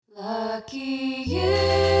Lucky you, you're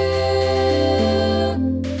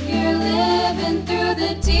living through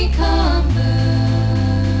the decom boom.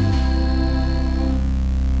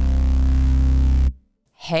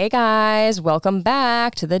 Hey guys, welcome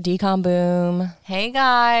back to the Decom Boom. Hey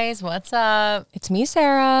guys, what's up? It's me,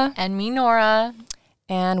 Sarah. And me, Nora.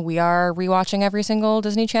 And we are rewatching every single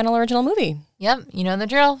Disney Channel original movie. Yep, you know the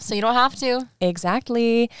drill, so you don't have to.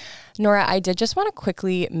 Exactly. Nora, I did just want to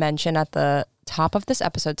quickly mention at the top of this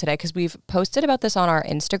episode today, because we've posted about this on our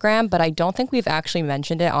Instagram, but I don't think we've actually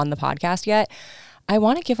mentioned it on the podcast yet. I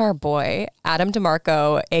want to give our boy, Adam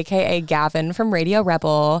DeMarco, aka Gavin from Radio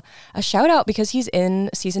Rebel, a shout out because he's in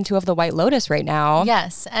season 2 of The White Lotus right now.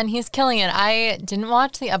 Yes, and he's killing it. I didn't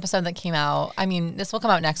watch the episode that came out. I mean, this will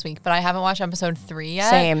come out next week, but I haven't watched episode 3 yet.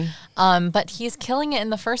 Same. But he's killing it in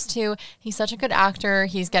the first 2. He's such a good actor.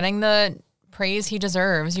 He's getting the praise he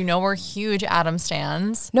deserves. You know, we're huge Adam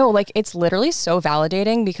stans. No, like it's literally so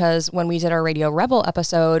validating because when we did our Radio Rebel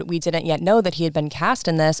episode, we didn't yet know that he had been cast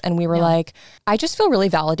in this. And we were like, I just feel really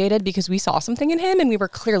validated because we saw something in him and we were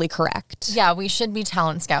clearly correct. Yeah, we should be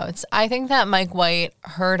talent scouts. I think that Mike White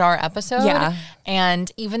heard our episode. Yeah.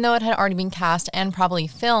 And even though it had already been cast and probably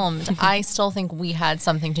filmed, I still think we had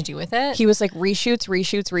something to do with it. He was like, reshoots,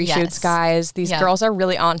 Yes. guys. These girls are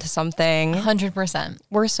really onto something. 100%.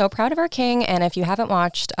 We're so proud of our king. And if you haven't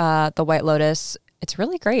watched The White Lotus, it's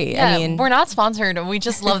really great. Yeah, I mean, we're not sponsored. We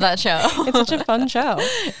just love that show. it's such a fun show.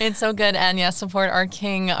 It's so good. And yes, support our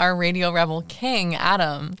king, our Radio Rebel king,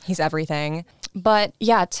 Adam. He's everything. But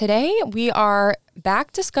yeah, today we are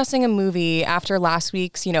back discussing a movie after last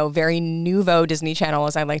week's, very nouveau Disney Channel,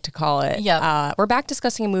 as I like to call it. Yep. We're back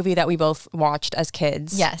discussing a movie that we both watched as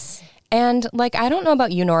kids. Yes. And I don't know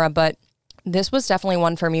about you, Nora, but this was definitely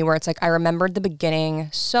one for me where it's I remembered the beginning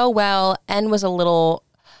so well and was a little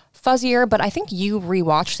fuzzier, but I think you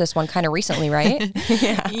rewatched this one kind of recently, right?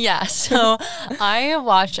 Yeah. So I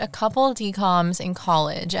watched a couple decoms in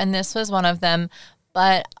college, and this was one of them.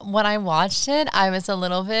 But when I watched it, I was a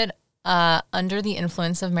little bit under the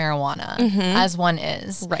influence of marijuana, as one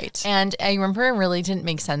is. Right. And I remember it really didn't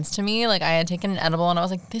make sense to me. I had taken an edible and I was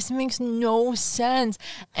like, this makes no sense.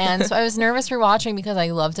 And so I was nervous rewatching because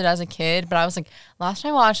I loved it as a kid. But I was like, last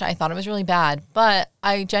time I watched it, I thought it was really bad. But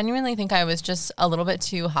I genuinely think I was just a little bit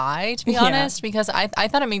too high, to be honest, because I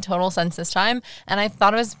thought it made total sense this time. And I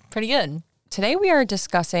thought it was pretty good. Today we are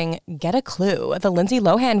discussing Get a Clue, the Lindsay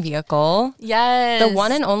Lohan vehicle. Yes. The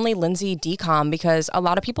one and only Lindsay decom, because a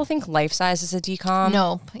lot of people think Life Size is a decom.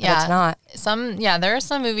 Nope. But it's not. There are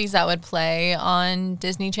some movies that would play on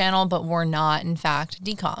Disney Channel, but were not, in fact,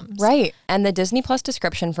 decoms. Right. And the Disney Plus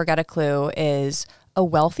description for Get a Clue is a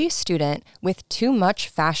wealthy student with too much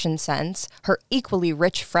fashion sense, her equally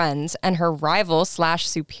rich friends, and her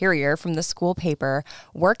rival/superior from the school paper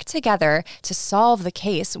work together to solve the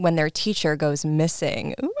case when their teacher goes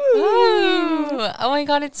missing. Ooh. Oh my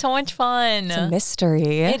God, it's so much fun. It's a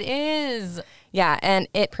mystery. It is. Yeah, and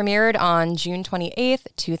it premiered on June 28th,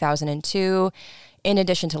 2002. In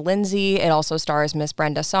addition to Lindsay, it also stars Miss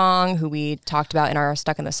Brenda Song, who we talked about in our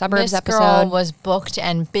Stuck in the Suburbs episode. This girl was booked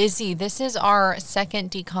and busy. This is our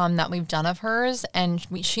second decom that we've done of hers, and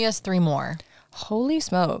she has 3 more. Holy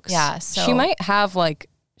smokes. Yeah, so she might have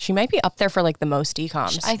she might be up there for the most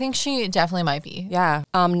decoms. I think she definitely might be. Yeah.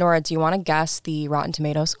 Nora, do you want to guess the Rotten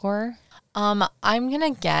Tomato score? I'm going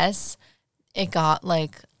to guess it got a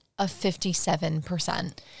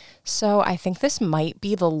 57%. So I think this might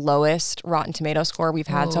be the lowest Rotten Tomato score we've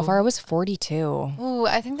had so far. It was 42. Ooh,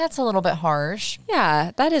 I think that's a little bit harsh.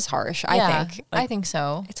 Yeah, that is harsh, I think. I think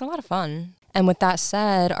so. It's a lot of fun. And with that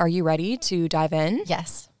said, are you ready to dive in?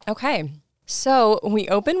 Yes. Okay. So we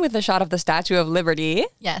open with a shot of the Statue of Liberty.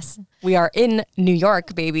 Yes. We are in New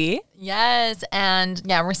York, baby. Yes. And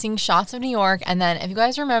we're seeing shots of New York. And then if you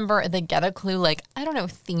guys remember the Get a Clue,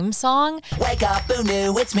 theme song. Wake up, boo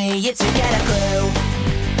new, it's me, it's your Get a Clue.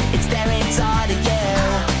 It's there inside of you.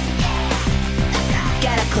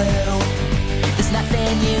 Get a clue. There's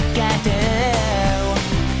nothing you can do.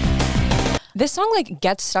 This song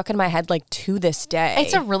gets stuck in my head to this day.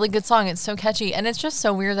 It's a really good song. It's so catchy. And it's just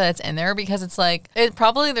so weird that it's in there because it's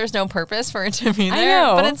there's no purpose for it to be there. I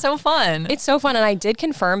know. But it's so fun. It's so fun. And I did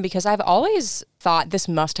confirm because I've always thought this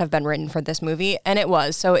must have been written for this movie. And it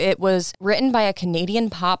was. So it was written by a Canadian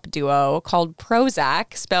pop duo called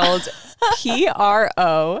Prozac, spelled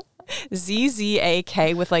Pro.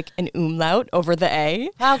 ZZAK with like an umlaut over the A.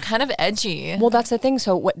 Wow, kind of edgy. Well, that's the thing.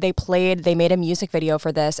 So what they made a music video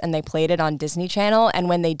for this and they played it on Disney Channel. And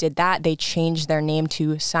when they did that, they changed their name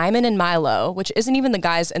to Simon and Milo, which isn't even the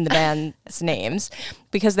guys in the band's names,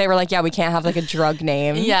 because they were like, yeah, we can't have like a drug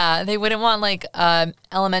name. Yeah, they wouldn't want like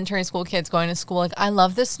elementary school kids going to school like, I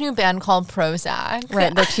love this new band called Prozac.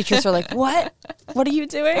 Right. Their teachers are like, what? What are you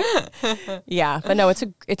doing? Yeah. But no,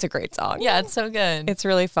 it's a great song. Yeah, it's so good. It's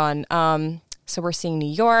really fun. So we're seeing New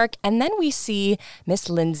York, and then we see Miss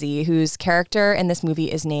Lindsay, whose character in this movie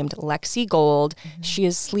is named Lexi Gold. Mm-hmm. She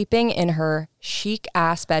is sleeping in her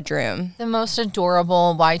chic-ass bedroom. The most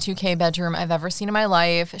adorable Y2K bedroom I've ever seen in my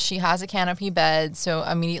life. She has a canopy bed, so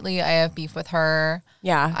immediately I have beef with her.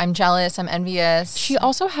 Yeah. I'm jealous. I'm envious. She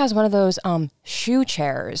also has one of those shoe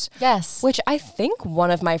chairs. Yes. Which I think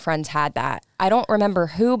one of my friends had that. I don't remember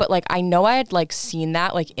who, but like I know I had like seen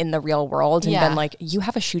that like in the real world and been like, you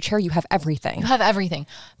have a shoe chair, you have everything. You have everything.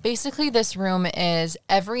 Basically, this room is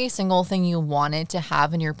every single thing you wanted to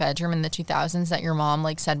have in your bedroom in the 2000s that your mom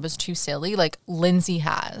like said was too silly. Like Lindsay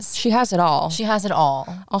has. She has it all. She has it all.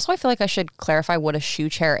 Also, I feel like I should clarify what a shoe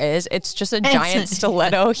chair is. It's just a giant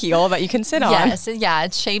stiletto heel that you can sit on. Yes. Yeah.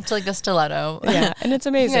 It's shaped like a stiletto. Yeah. And it's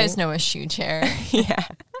amazing. You guys know a shoe chair. Yeah.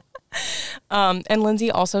 And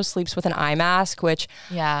Lindsay also sleeps with an eye mask, which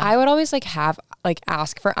I would always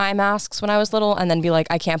ask for eye masks when I was little and then be like,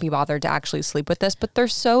 I can't be bothered to actually sleep with this, but they're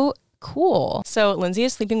so cool. So Lindsay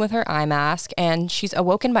is sleeping with her eye mask and she's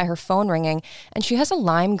awoken by her phone ringing, and she has a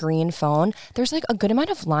lime green phone. There's like a good amount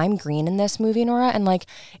of lime green in this movie, Nora, and like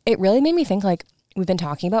it really made me think like we've been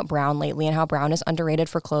talking about brown lately and how brown is underrated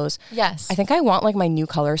for clothes. Yes. I think I want like my new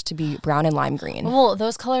colors to be brown and lime green. Well,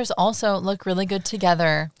 those colors also look really good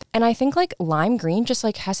together. And I think like lime green just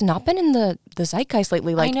like has not been in the zeitgeist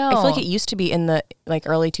lately. Like I feel like it used to be in the like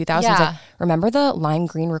early 2000s. Yeah. Like, remember the lime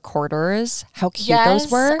green recorders? How cute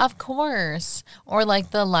those were? Of course. Or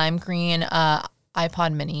like the lime green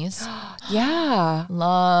iPod minis. Yeah.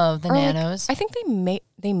 Love the or nanos. Like, I think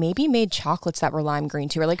they maybe made chocolates that were lime green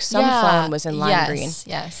too, or like some phone was in lime green.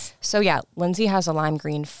 Yes. So yeah, Lindsay has a lime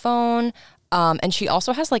green phone. And she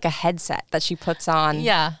also has like a headset that she puts on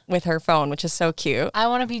with her phone, which is so cute. I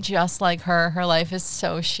want to be just like her. Her life is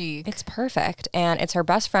so chic. It's perfect. And it's her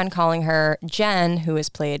best friend calling her Jen, who is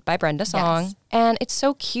played by Brenda Song. Yes. And it's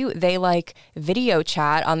so cute. They like video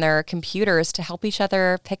chat on their computers to help each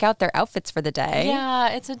other pick out their outfits for the day. Yeah,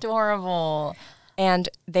 it's adorable. And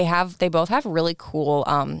they both have really cool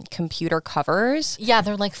computer covers. Yeah,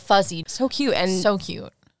 they're like fuzzy. So cute. And so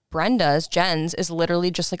cute. Jen's is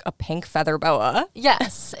literally just like a pink feather boa.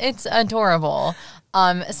 Yes, it's adorable.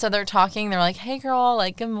 So they're talking, they're like, hey girl,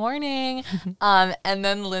 like good morning. And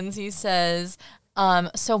then Lindsay says,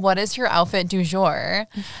 so what is your outfit du jour?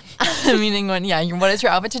 Meaning what is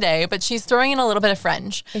your outfit today? But she's throwing in a little bit of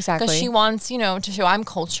French. Exactly. Because she wants, to show I'm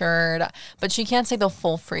cultured, but she can't say the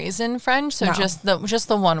full phrase in French. So just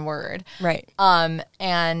the one word. Right.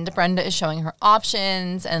 And Brenda is showing her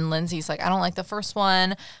options and Lindsay's like, I don't like the first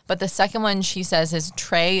one. But the second one she says is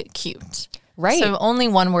très cute. Right. So only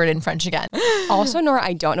one word in French again. Also, Nora,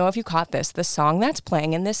 I don't know if you caught this. The song that's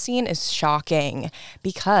playing in this scene is shocking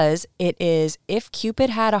because it is If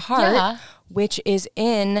Cupid Had a Heart, which is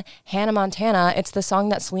in Hannah Montana. It's the song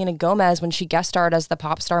that Selena Gomez, when she guest starred as the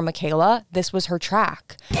pop star Michaela, this was her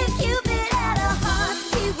track. If Cupid had a heart,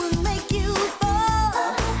 he would make you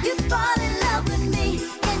fall. You fall in love with me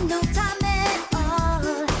in no time at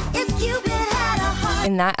all. If Cupid had a heart.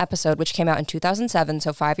 In that episode, which came out in 2007,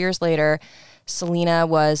 so 5 years later, Selena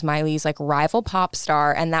was Miley's like rival pop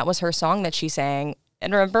star, and that was her song that she sang.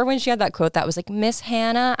 And remember when she had that quote that was like, Miss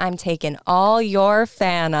Hannah, I'm taking all your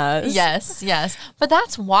fanas. Yes. But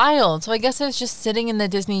that's wild. So I guess it was just sitting in the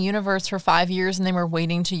Disney universe for 5 years and they were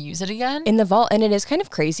waiting to use it again? In the vault. And it is kind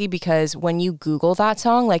of crazy because when you Google that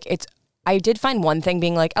song, like I did find one thing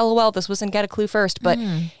being like, LOL, this was in Get a Clue First, but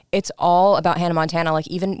it's all about Hannah Montana. Like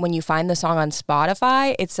even when you find the song on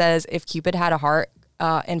Spotify, it says If Cupid Had a Heart,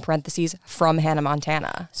 in parentheses, from Hannah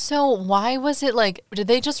Montana. So why was it like, did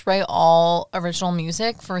they just write all original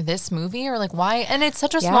music for this movie or like why? And it's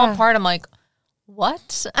such a small part. I'm like,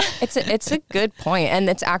 what? It's a good point. And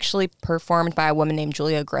it's actually performed by a woman named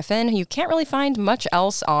Julia Griffin, who you can't really find much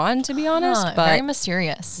else on, to be honest. But very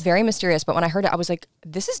mysterious. Very mysterious. But when I heard it, I was like,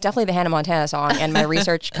 this is definitely the Hannah Montana song. And my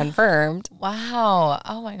research confirmed. Wow.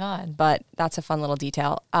 Oh my God. But that's a fun little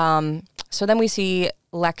detail. So then we see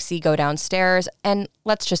Lexi go downstairs, and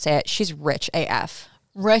let's just say it, she's rich AF.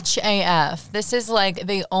 Rich AF. This is like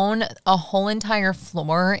they own a whole entire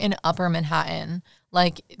floor in Upper Manhattan.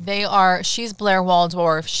 Like she's Blair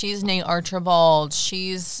Waldorf, she's Nate Archibald,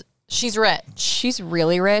 she's She's rich. She's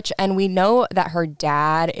really rich, and we know that her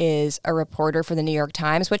dad is a reporter for the New York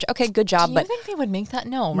Times, which, okay, good job. Do you but think they would make that?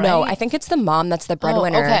 No, right? No, I think it's the mom that's the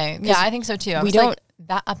breadwinner. Okay. Yeah, I think so too. I was don't- like,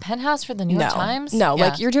 that a penthouse for the New York Times? No, Yeah.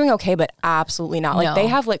 like you're doing okay, but absolutely not. Like No. they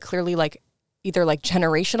have like clearly like either like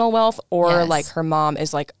generational wealth or Yes. like her mom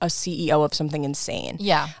is like a CEO of something insane.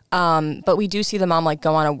 Yeah. But we do see the mom like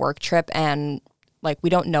go on a work trip and like we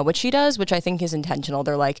don't know what she does, which I think is intentional.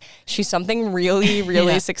 They're like, she's something really,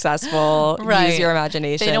 really Yeah. successful. Right. Use your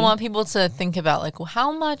imagination. They don't want people to think about like, well,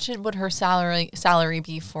 how much would her salary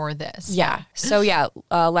be for this? Yeah. So yeah,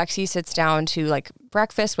 Lexi sits down to like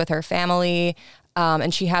breakfast with her family.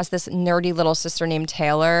 And she has this nerdy little sister named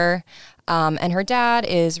Taylor. And her dad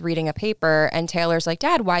is reading a paper, and Taylor's like,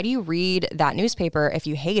 Dad, why do you read that newspaper if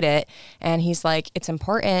you hate it? And he's like, it's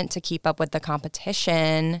important to keep up with the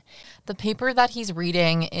competition. The paper that he's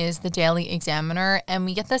reading is the Daily Examiner, and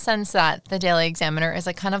we get the sense that the Daily Examiner is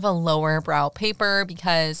like kind of a lower brow paper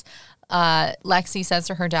because Lexi says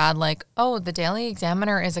to her dad, like, oh, the Daily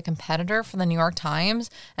Examiner is a competitor for the New York Times.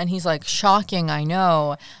 And he's like, shocking, I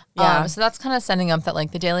know. Yeah. So that's kind of setting up that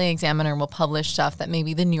like the Daily Examiner will publish stuff that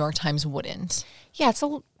maybe the New York Times wouldn't. Yeah, it's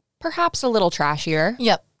perhaps a little trashier.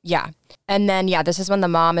 Yep. Yeah. And then, yeah, this is when the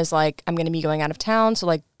mom is like, I'm going to be going out of town. So,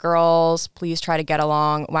 like, girls, please try to get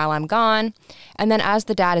along while I'm gone. And then as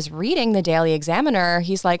the dad is reading the Daily Examiner,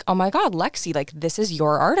 he's like, oh my God, Lexi, like, this is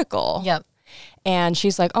your article. Yep. And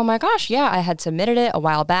she's like, oh my gosh, yeah, I had submitted it a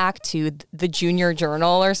while back to the Junior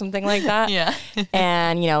Journal or something like that. Yeah.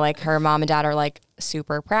 And, you know, like her mom and dad are like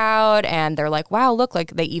super proud. And they're like, wow, look,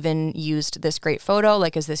 like they even used this great photo.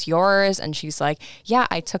 Like, is this yours? And she's like, yeah,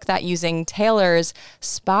 I took that using Taylor's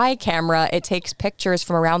spy camera. It takes pictures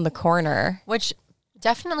from around the corner. Which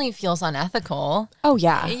definitely feels unethical. Oh,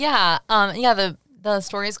 yeah. Yeah. The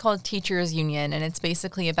story is called Teachers Union, and it's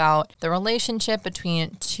basically about the relationship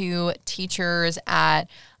between two teachers at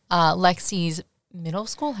Lexi's middle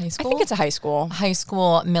school, high school? I think it's a high school. High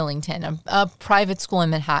school, Millington, a private school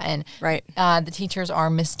in Manhattan. Right. The teachers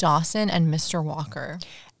are Miss Dawson and Mr. Walker.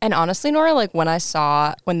 And honestly, Nora, like when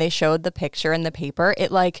they showed the picture in the paper,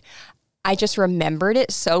 it like, I just remembered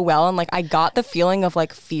it so well. And like, I got the feeling of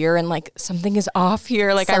like fear and like something is off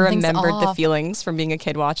here. Like Something's I remembered the off. feelings from being a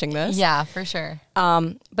kid watching this. Yeah, for sure.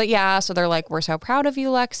 But yeah, so they're like, we're so proud of you,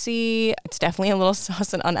 Lexi. It's definitely a little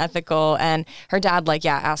sus and unethical. And her dad, like,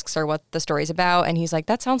 yeah, asks her what the story's about. And he's like,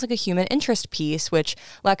 that sounds like a human interest piece, which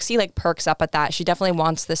Lexi like perks up at that. She definitely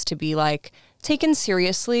wants this to be like taken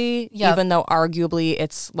seriously, Yep. even though arguably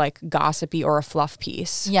it's like gossipy or a fluff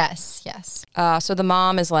piece. Yes, yes. So the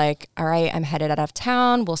mom is like, all right, I'm headed out of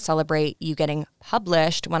town. We'll celebrate you getting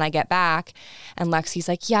published when I get back. And Lexi's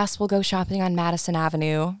like, yes, we'll go shopping on Madison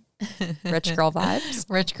Avenue. Rich girl vibes.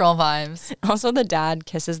 Rich girl vibes. Also, the dad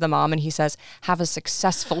kisses the mom and he says, have a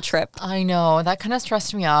successful trip. I know. That kind of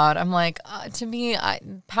stressed me out. I'm like, to me,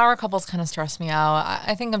 power couples kind of stress me out.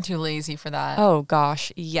 I think I'm too lazy for that. Oh,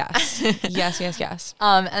 gosh. Yes. yes.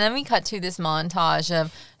 And then we cut to this montage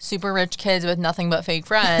of super rich kids with nothing but fake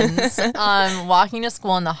friends walking to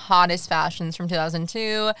school in the hottest fashions from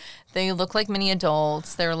 2002. They look like mini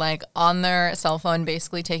adults. They're like on their cell phone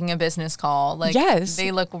basically taking a business call. Like, Yes.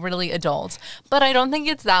 They look really adult. But I don't think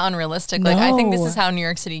it's that unrealistic. Like, I think this No. is how New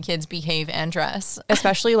York City kids behave and dress.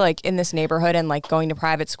 Especially like in this neighborhood and like going to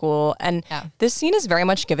private school. And Yeah. this scene is very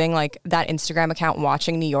much giving like that Instagram account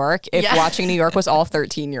Watching New York. If Yeah. Watching New York was all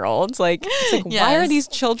 13-year-olds, like, it's like, why are Yes. these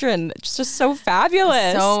children just so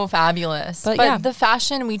fabulous? So fabulous. But But yeah. the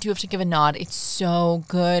fashion, we do have to give a nod. It's so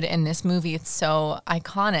good in this movie. It's so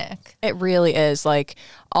iconic. It really is. Like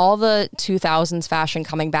all the 2000s fashion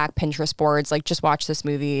coming back, Pinterest boards, like just watch this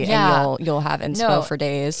movie Yeah. and you'll have inspo No. for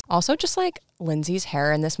days. Also just like Lindsay's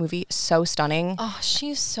hair in this movie, so stunning. Oh,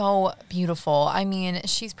 she's so beautiful. I mean,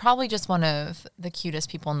 she's probably just one of the cutest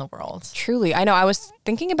people in the world. Truly. I know. I was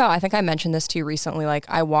thinking about, I think I mentioned this to you recently. Like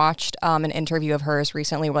I watched an interview of hers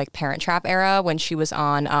recently, like Parent Trap era, when she was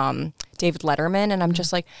on David Letterman. And I'm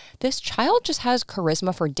just like, this child just has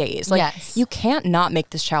charisma for days. Like Yes. you can't not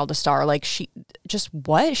make this child a star. Like she's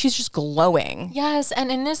just glowing. Yes,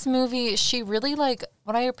 and in this movie, she really like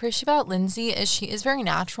what I appreciate about Lindsay is she is very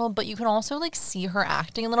natural, but you can also like see her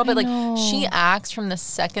acting a little bit. Like she acts from the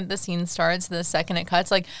second the scene starts to the second it cuts,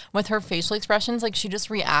 like with her facial expressions, like she just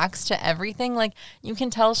reacts to everything. Like you can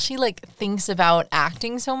tell she like thinks about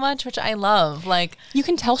acting so much, which I love. Like You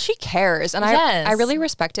can tell she cares. And Yes. I really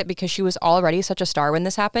respect it because she was already such a star when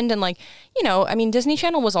this happened. And like, you know, I mean, Disney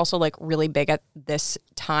Channel was also like really big at this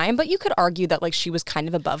time, but you could argue that like she was kind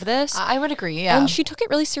of above this. I would agree. Yeah. And she took it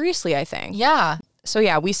really seriously, I think. yeah. So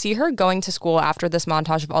yeah, we see her going to school after this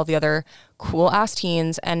montage of all the other cool ass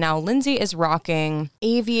teens. And now Lindsay is rocking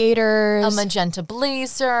aviators. A magenta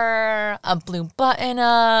blazer, a blue button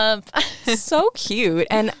up. So cute.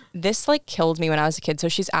 And this like killed me when I was a kid. So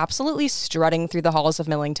she's absolutely strutting through the halls of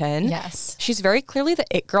Millington. Yes. She's very clearly the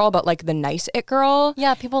it girl, but like the nice it girl.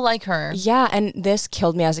 Yeah, people like her. Yeah, and this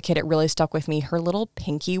killed me as a kid. It really stuck with me. Her little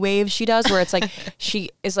pinky wave she does, where it's like she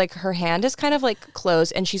is like her hand is kind of like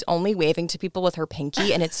closed and she's only waving to people with her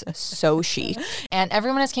pinky, and it's so chic. And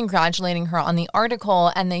everyone is congratulating her on the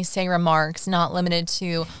article, and they say remarks not limited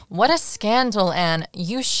to, "What a scandal," and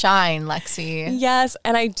 "You shine, Lexi." Yes,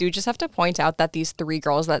 and I do just have to point out that these three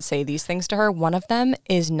girls that say these things to her, one of them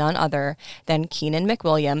is none other than Keenan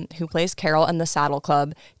McWilliam, who plays Carol in The Saddle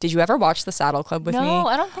Club. Did you ever watch The Saddle Club with me? No,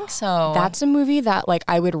 I don't think so. That's a movie that like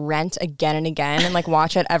I would rent again and again and like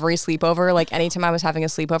watch at every sleepover. Like anytime I was having a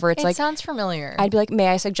sleepover, it's it like sounds familiar. I'd be like, may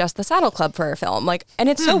I suggest The Saddle Club for a film? Like, and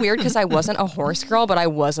it's so weird because I wasn't a horse girl, but I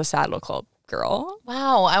was a Saddle Club girl.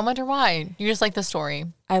 Wow, I wonder why. You just like the story.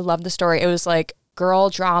 I love the story. It was like girl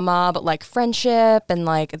drama, but like friendship, and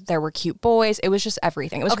like there were cute boys. It was just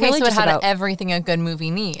everything. It was Okay, really so it just had about everything a good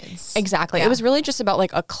movie needs. exactly. Yeah. It was really just about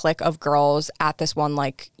like a clique of girls at this one,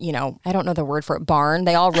 like, you know, I don't know the word for it, barn.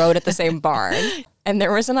 They all rode at the same barn. And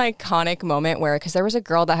there was an iconic moment where, because there was a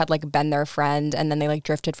girl that had like been their friend and then they like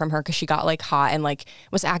drifted from her because she got like hot and like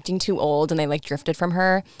was acting too old and they like drifted from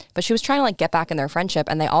her. But she was trying to like get back in their friendship,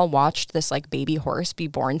 and they all watched this like baby horse be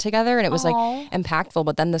born together, and it was like impactful.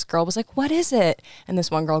 But then this girl was like, "What is it?" And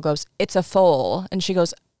this one girl goes, "It's a foal." And she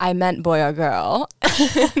goes, "I meant boy or girl."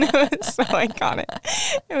 It was so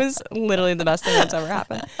iconic. It was literally the best thing that's ever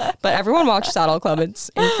happened. But everyone watched Saddle Club. It's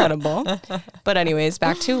incredible. But anyways,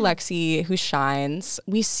 back to Lexi, who shines.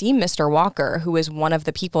 We see Mr. Walker, who is one of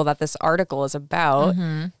the people that this article is about.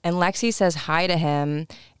 And Lexi says hi to him.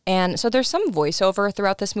 And so there's some voiceover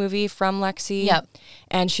throughout this movie from Lexi. Yep.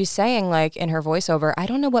 And she's saying, like, in her voiceover, "I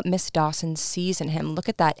don't know what Miss Dawson sees in him. Look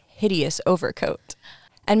at that hideous overcoat."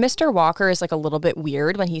 And Mr. Walker is like a little bit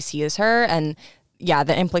weird when he sees her. And yeah,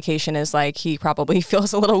 the implication is like he probably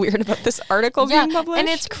feels a little weird about this article being published. And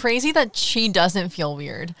it's crazy that she doesn't feel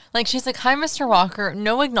weird. Like, she's like, "Hi, Mr. Walker."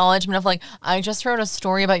 No acknowledgement of like, "I just wrote a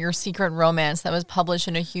story about your secret romance that was published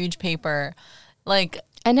in a huge paper." Like,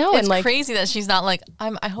 I know. it's and like, crazy that she's not like,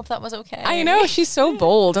 I hope that was okay. I know. She's so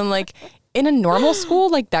bold. And like in a normal school,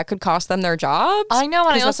 like that could cost them their jobs. I know. And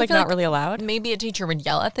I 'cause also that's like feel not really allowed. Maybe a teacher would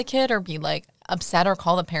yell at the kid or be like upset or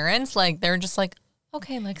call the parents. Like, they're just like,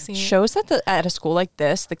 "Okay, Lexi." Shows that at a school like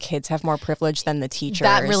this, the kids have more privilege than the teachers.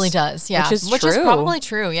 That really does, yeah. Which is Which true. is probably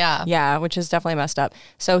true, yeah. Yeah, which is definitely messed up.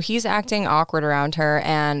 So he's acting awkward around her,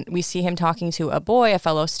 and we see him talking to a boy, a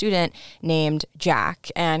fellow student named Jack.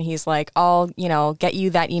 And he's like, "I'll, you know, get you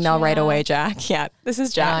that email right away, Jack." Yeah, this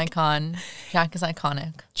is Jack. Icon. Jack is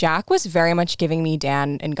iconic. Jack was very much giving me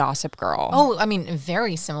Dan in Gossip Girl. Oh, I mean,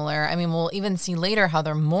 very similar. I mean, we'll even see later how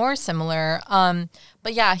they're more similar.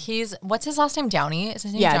 But yeah, what's his last name? Downey? Is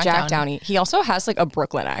his name Jack Downey. He also has like a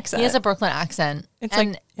Brooklyn accent. He has a Brooklyn accent. It's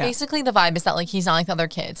and like, yeah. basically the vibe is that like he's not like the other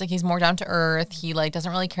kids. Like, he's more down to earth. He like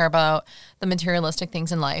doesn't really care about the materialistic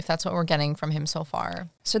things in life. That's what we're getting from him so far.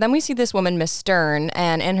 So then we see this woman, Miss Stern,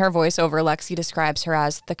 and in her voiceover, Lexi describes her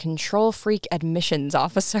as the control freak admissions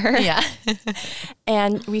officer. Yeah.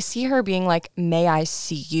 And we see her being like, "May I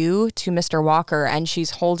see you?" to Mr. Walker, and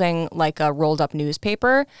she's holding like a rolled up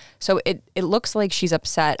newspaper. So it looks like she's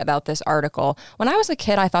upset about this article. When I was a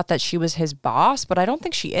kid, I thought that she was his boss, but I don't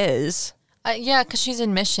think she is. Yeah, because she's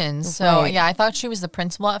admissions. So, Right. yeah, I thought she was the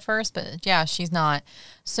principal at first, but yeah, she's not.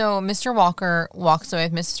 So, Mr. Walker walks away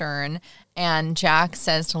with Miss Stern, and Jack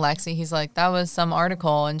says to Lexi, he's like, "That was some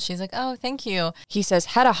article." And she's like, "Oh, thank you." He says,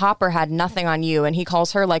 "Hedda Hopper had nothing on you," and he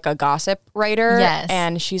calls her like a gossip writer. Yes.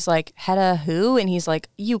 And she's like, "Hedda who?" And he's like,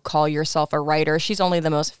 "You call yourself a writer. She's only the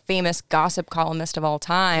most famous gossip columnist of all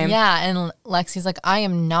time." Yeah, and Lexi's like, "I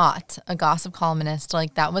am not a gossip columnist.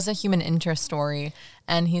 Like, that was a human interest story."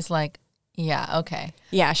 And he's like, "Yeah, okay."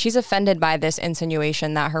 Yeah, she's offended by this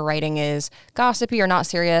insinuation that her writing is gossipy or not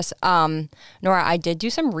serious. Nora, I did do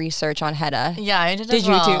some research on Hedda. Yeah, I did Did as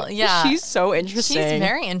you well. too? Yeah. She's so interesting. She's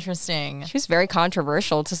very interesting. She's very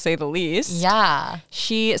controversial, to say the least. Yeah.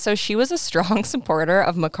 She was a strong supporter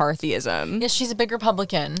of McCarthyism. Yeah, she's a big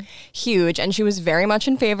Republican. Huge. And she was very much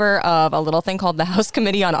in favor of a little thing called the House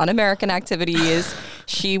Committee on Un-American Activities.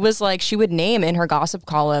 She was like, she would name in her gossip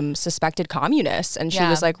column suspected communists. And she Yeah.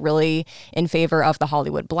 was like really in favor of the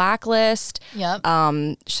Hollywood blacklist. Yep.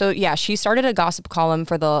 So yeah, she started a gossip column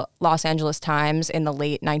for the Los Angeles Times in the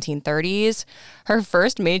late 1930s. Her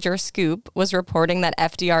first major scoop was reporting that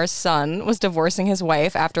FDR's son was divorcing his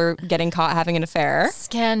wife after getting caught having an affair.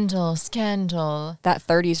 Scandal. That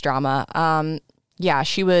 30s drama. Yeah,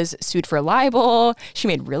 she was sued for libel. She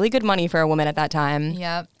made really good money for a woman at that time.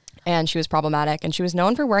 Yep. And she was problematic, and she was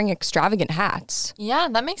known for wearing extravagant hats. Yeah,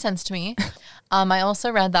 that makes sense to me. I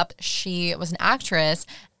also read that she was an actress,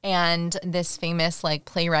 and this famous like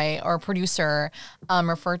playwright or producer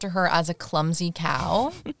referred to her as a clumsy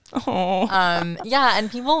cow. Yeah,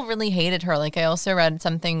 and people really hated her. Like I also read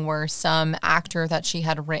something where some actor that she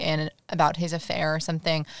had written about his affair or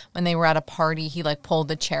something, when they were at a party, he like pulled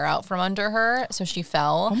the chair out from under her, so she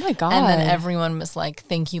fell. Oh my God. And then everyone was like,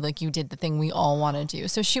 thank you, like you did the thing we all want to do.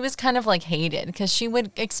 So she was kind of like hated because she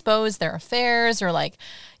would expose their affairs or like,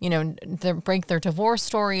 you know, break their divorce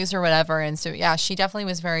stories or whatever. And so, yeah, she definitely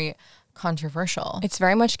was very controversial. It's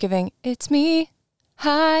very much giving, it's me.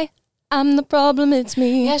 Hi, I'm the problem. It's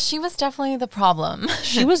me. Yeah, she was definitely the problem.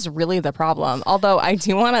 She was really the problem. Although I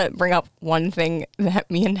do want to bring up one thing that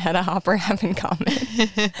me and Hedda Hopper have in common.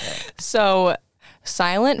 So,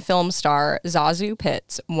 silent film star Zazu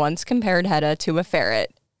Pitts once compared Hedda to a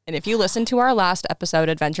ferret. And if you listen to our last episode,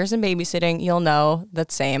 Adventures in Babysitting, you'll know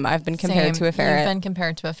that same. I've been compared to a ferret. You've been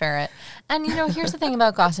compared to a ferret. And, you know, here's the thing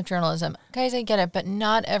about gossip journalism. Guys, I get it, but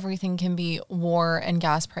not everything can be war and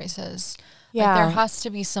gas prices. Yeah. Like, there has to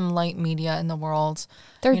be some light media in the world.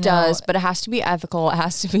 There you does, know. but it has to be ethical. It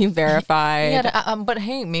has to be verified. Yeah, but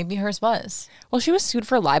hey, maybe hers was. Well, she was sued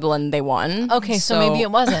for libel and they won. Okay, so maybe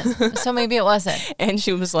it wasn't. And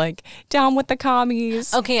she was like, down with the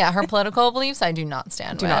commies. Okay, yeah, her political beliefs I do not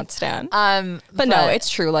stand Do with. not stand. But no, it's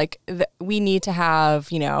true. Like, we need to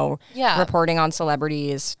have, Yeah. reporting on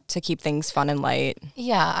celebrities to keep things fun and light.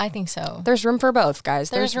 Yeah, I think so. There's room for both, guys.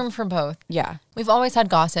 There's room for both. Yeah. We've always had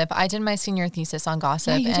gossip. I did my senior thesis on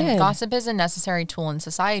gossip, Yeah, you and did. gossip is a necessary tool in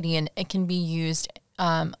society, and it can be used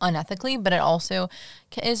unethically, but it also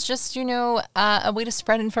is just a way to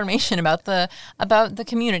spread information about the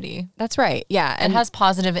community. That's right. Yeah. And it has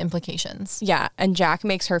positive implications. Yeah. And Jack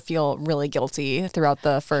makes her feel really guilty throughout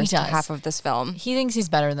the first does. half of this film. He thinks he's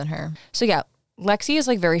better than her. So yeah, Lexi is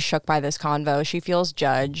like very shook by this convo. She feels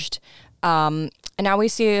judged. And now we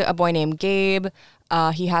see a boy named Gabe.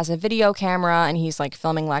 He has a video camera and he's like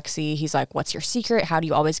filming Lexi. He's like, what's your secret? How do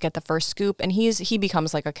you always get the first scoop? And he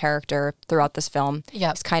becomes like a character throughout this film.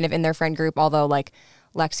 Yeah. He's kind of in their friend group, although like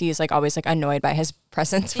Lexi is like always like annoyed by his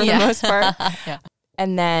presence for the most part. Yeah.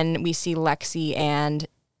 And then we see Lexi and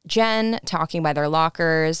Jen talking by their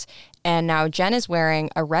lockers. And now Jen is wearing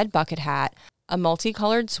a red bucket hat, a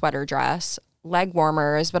multicolored sweater dress, leg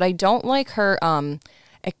warmers, but I don't like her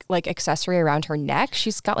like accessory around her neck.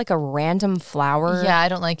 She's got like a random flower. Yeah, I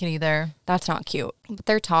don't like it either. That's not cute. But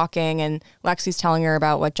they're talking and Lexi's telling her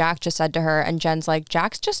about what Jack just said to her. And Jen's like,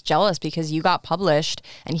 Jack's just jealous because you got published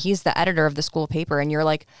and he's the editor of the school paper and you're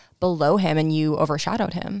like below him and you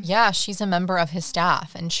overshadowed him. Yeah, she's a member of his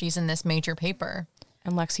staff and she's in this major paper.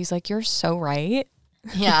 And Lexi's like, you're so right.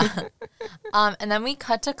 Yeah. And then we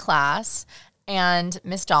cut to class. And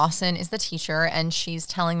Miss Dawson is the teacher, and she's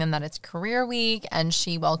telling them that it's career week, and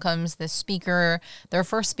she welcomes this speaker, their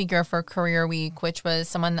first speaker for career week, which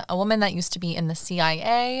was a woman that used to be in the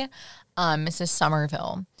CIA, Mrs.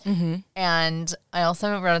 Somerville. Mm-hmm. And I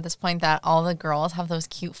also wrote at this point that all the girls have those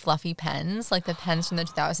cute fluffy pens, like the pens from the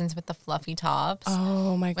 2000s with the fluffy tops.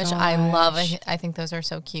 Oh my gosh. Which I love. I think those are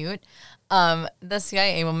so cute. The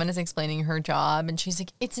CIA woman is explaining her job and she's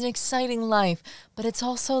like, it's an exciting life, but it's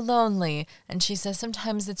also lonely. And she says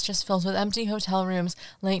sometimes it's just filled with empty hotel rooms,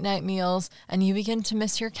 late night meals, and you begin to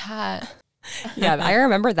miss your cat. Yeah, I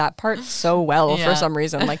remember that part so well Yeah. for some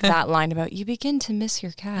reason, like that line about you begin to miss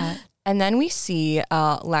your cat. And then we see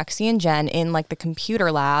Lexi and Jen in like the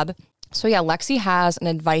computer lab. So yeah, Lexi has an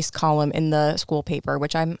advice column in the school paper,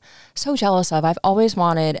 which I'm so jealous of. I've always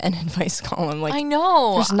wanted an advice column. Like, I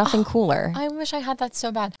know. there's nothing cooler. I wish I had that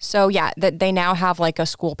so bad. So yeah, they now have like a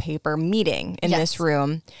school paper meeting in Yes. this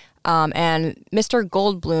room. And Mr.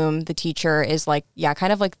 Goldblum, the teacher, is like, yeah,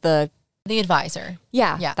 kind of like the advisor.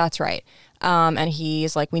 Yeah, that's right. And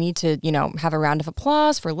he's like, we need to, have a round of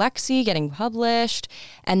applause for Lexi getting published.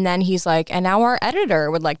 And then he's like, and now our editor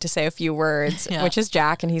would like to say a few words, Yeah. which is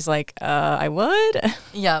Jack. And he's like, I would.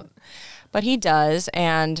 Yep. But he does.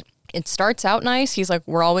 And it starts out nice. He's like,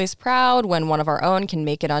 we're always proud when one of our own can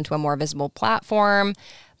make it onto a more visible platform.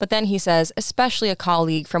 But then he says, especially a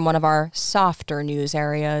colleague from one of our softer news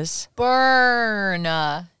areas. Burn.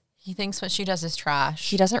 He thinks what she does is trash.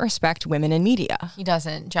 She doesn't respect women in media. He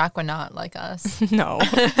doesn't. Jack would not like us. No,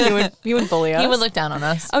 he would bully us. He would look down on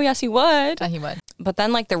us. Oh, yes, he would. He would. But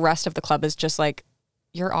then like the rest of the club is just like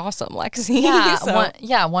you're awesome, Lexi. Yeah,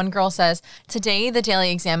 So- one girl says, today the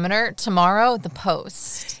Daily Examiner, tomorrow the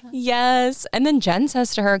Post. Yes. And then Jen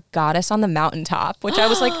says to her, goddess on the mountaintop, which I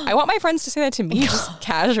was like, I want my friends to say that to me just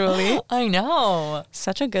casually. I know.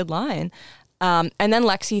 Such a good line. And then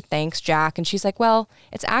Lexi thanks Jack and she's like, well,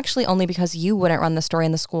 it's actually only because you wouldn't run the story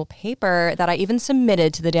in the school paper that I even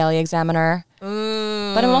submitted to the Daily Examiner.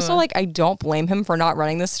 Ooh. But I'm also like, I don't blame him for not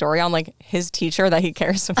running the story on like his teacher that he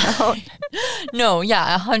cares about. No,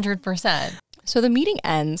 yeah, 100%. So the meeting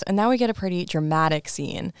ends and now we get a pretty dramatic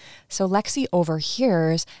scene. So Lexi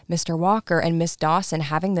overhears Mr. Walker and Miss Dawson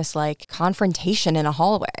having this like confrontation in a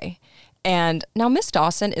hallway. And now Miss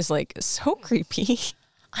Dawson is like so creepy.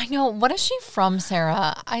 I know. What is she from,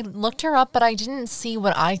 Sarah? I looked her up, but I didn't see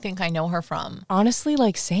what I think I know her from. Honestly,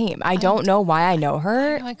 like same. I don't know why I know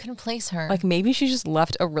her. I couldn't place her. Like maybe she just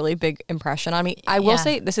left a really big impression on me. I will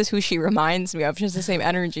say this is who she reminds me of. She has the same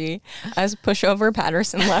energy as Pushover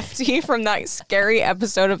Patterson Lefty from that scary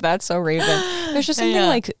episode of That's So Raven. There's just something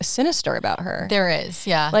like sinister about her. There is,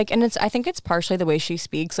 yeah. Like, and I think it's partially the way she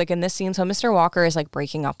speaks. Like in this scene, so Mr. Walker is like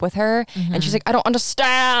breaking up with her and she's like, I don't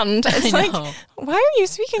understand. It's like, why are you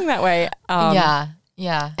speaking that way?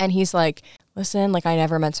 Yeah. And he's like, listen, like I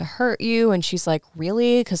never meant to hurt you. And she's like,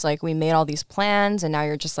 really? Because like we made all these plans and now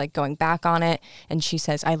you're just like going back on it. And she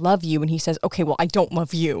says, I love you. And he says, okay, well, I don't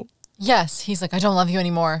love you. Yes. He's like, I don't love you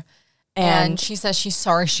anymore. And she says she's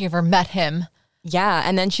sorry she ever met him. Yeah.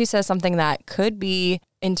 And then she says something that could be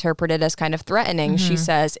interpreted as kind of threatening. She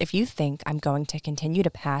says, if you think I'm going to continue to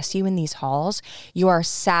pass you in these halls, you are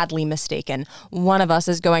sadly mistaken. One of us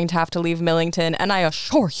is going to have to leave Millington, and I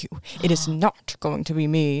assure you, it is not going to be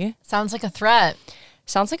me. Sounds like a threat.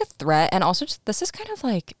 Sounds like a threat. And also, just, this is kind of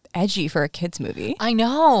like edgy for a kid's movie. I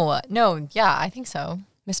know. No, yeah, I think so.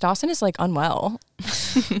 Miss Dawson is like unwell.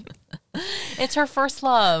 It's her first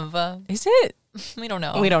love. Is it? We don't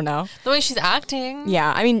know. We don't know. The way she's acting.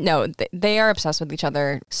 Yeah, I mean, no, they are obsessed with each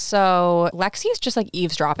other. So Lexi is just like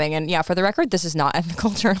eavesdropping. And yeah, for the record, this is not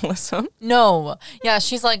ethical journalism. No. Yeah,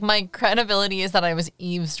 she's like, my credibility is that I was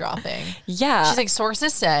eavesdropping. Yeah. She's like,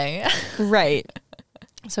 sources say. Right.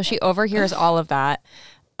 So she overhears all of that.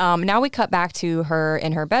 Now we cut back to her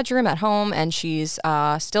in her bedroom at home, and she's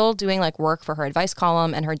still doing like work for her advice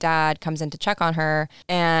column, and her dad comes in to check on her,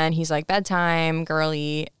 and he's like, bedtime,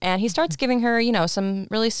 girly, and he starts giving her, you know, some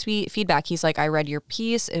really sweet feedback. He's like, I read your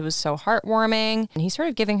piece. It was so heartwarming. And he's sort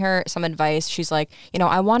of giving her some advice. She's like, you know,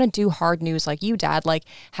 I want to do hard news like you, Dad. Like,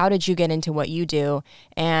 how did you get into what you do?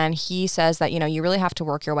 And he says that, you know, you really have to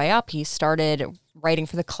work your way up. He started writing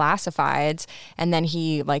for the classifieds, and then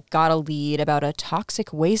he like got a lead about a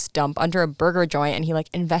toxic waste dump under a burger joint, and he like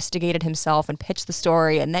investigated himself and pitched the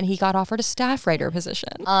story, and then he got offered a staff writer position.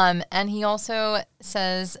 And he also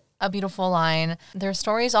says a beautiful line, there's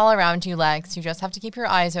stories all around you, Lex. You just have to keep your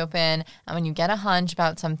eyes open, and when you get a hunch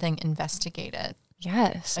about something, investigate it.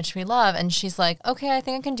 Yes. Which we love. And she's like, okay, I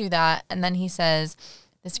think I can do that. And then he says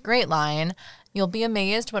this great line, you'll be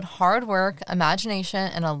amazed what hard work,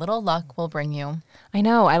 imagination, and a little luck will bring you. I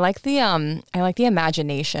know. I like the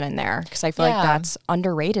imagination in there, because I feel like that's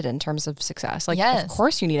underrated in terms of success. Like, of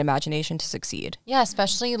course you need imagination to succeed. Yeah,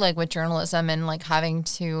 especially like with journalism and like having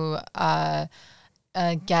to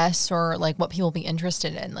guess or like what people will be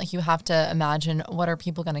interested in. Like you have to imagine what are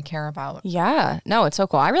people going to care about. Yeah. No, it's so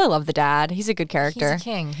cool. I really love the dad. He's a good character. He's a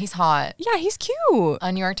king. He's hot. Yeah, he's cute.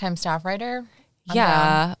 A New York Times staff writer.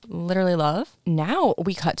 Yeah, literally love. Now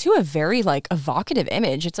we cut to a very like evocative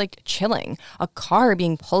image. It's like chilling. A car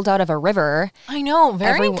being pulled out of a river. I know.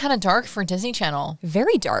 Very kind of dark for Disney Channel.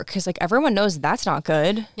 Very dark, because like everyone knows that's not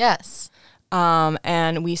good. Yes.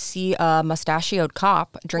 And we see a mustachioed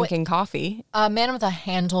cop drinking coffee. A man with a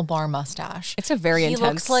handlebar mustache. It's a very intense. He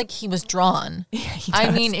looks like he was drawn. Yeah, he I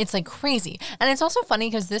does. mean, it's like crazy. And it's also funny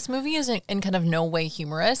because this movie is in kind of no way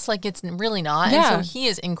humorous. Like it's really not. Yeah. And so he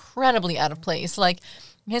is incredibly out of place. Like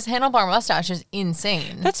his handlebar mustache is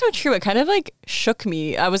insane. That's so true. It kind of like shook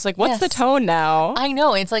me. I was like, what's the tone now? I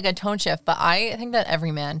know. It's like a tone shift, but I think that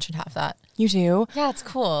every man should have that. You do? Yeah, it's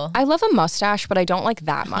cool. I love a mustache, but I don't like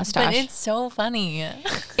that mustache. But it's so funny.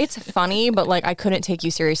 It's funny, but like I couldn't take you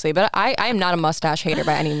seriously. But I am not a mustache hater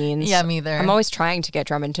by any means. Yeah, me either. I'm always trying to get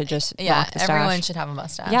Drummond to just rock the stash. Everyone should have a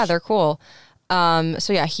mustache. Yeah, they're cool.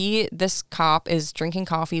 So yeah, this cop is drinking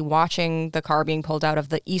coffee, watching the car being pulled out of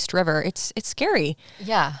the East River. It's scary.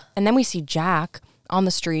 Yeah. And then we see Jack on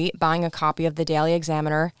the street buying a copy of the Daily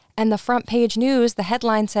Examiner, and the front page news, the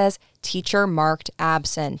headline says, teacher marked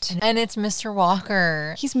absent. And it's Mr.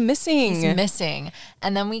 Walker. He's missing. He's missing.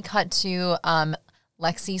 And then we cut to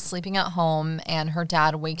Lexi sleeping at home, and her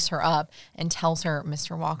dad wakes her up and tells her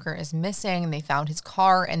Mr. Walker is missing. They found his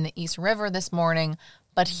car in the East River this morning.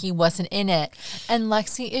 but he wasn't in it. And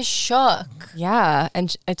Lexi is shook. Yeah.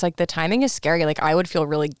 And it's like the timing is scary. Like I would feel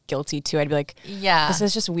really guilty too. I'd be like, Yeah. this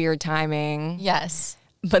is just weird timing. Yes.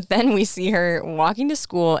 But then we see her walking to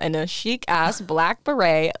school in a chic ass black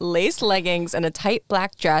beret, lace leggings, and a tight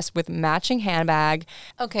black dress with matching handbag.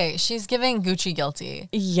 Okay, she's giving Gucci guilty.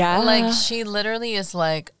 Yeah. Like she literally is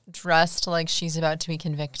like dressed like she's about to be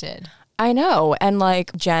convicted. I know. And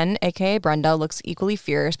like Jen, aka Brenda, looks equally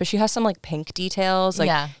fierce, but she has some like pink details.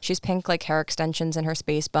 Like she's pink like hair extensions in her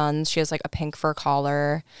space buns. She has like a pink fur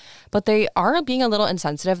collar. But they are being a little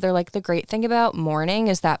insensitive. They're like, the great thing about mourning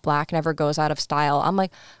is that black never goes out of style. I'm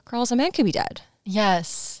like, girls, a man could be dead.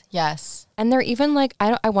 Yes. Yes. And they're even like,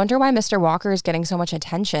 I wonder why Mr. Walker is getting so much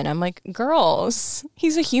attention. I'm like, girls,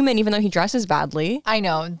 he's a human, even though he dresses badly. I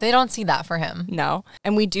know. They don't see that for him. No.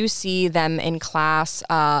 And we do see them in class.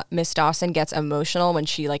 Miss Dawson gets emotional when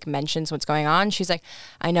she like mentions what's going on. She's like,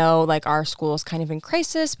 I know like our school is kind of in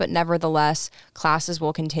crisis, but nevertheless, classes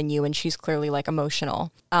will continue. And she's clearly like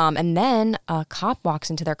emotional. And then a cop walks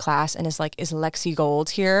into their class and is like, is Lexi Gold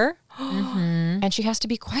here? And she has to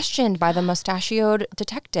be questioned by the mustachioed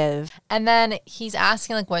detective. And then he's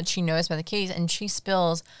asking like what she knows about the case, and she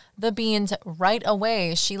spills the beans right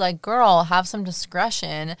away. She like, girl, have some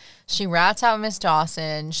discretion. She rats out Miss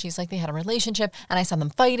Dawson. She's like, they had a relationship and I saw them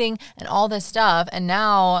fighting and all this stuff. And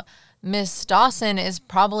now Miss Dawson is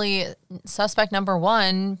probably suspect number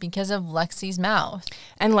one because of Lexi's mouth.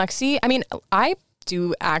 And Lexi, I mean, I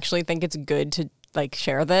do actually think it's good to like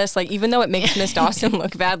share this, like even though it makes Miss Dawson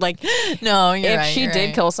look bad, like no, you're if right, she you're did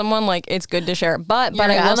right. kill someone, like it's good to share. But I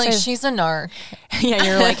will I'm like, say, she's a narc. yeah,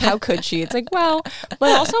 you're like, how could she? It's like, well, but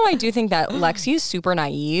also I do think that Lexi is super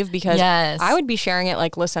naive because Yes. I would be sharing it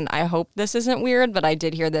like, listen, I hope this isn't weird, but I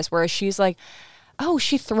did hear this, whereas she's like, oh,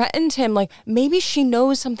 she threatened him. Like maybe she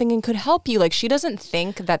knows something and could help you. Like she doesn't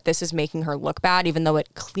think that this is making her look bad, even though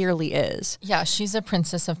it clearly is. Yeah, she's a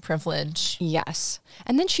princess of privilege. Yes.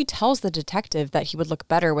 And then she tells the detective that he would look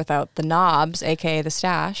better without the knobs, aka the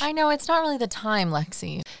stash. I know, it's not really the time,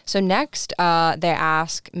 Lexi. So next, they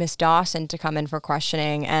ask Miss Dawson to come in for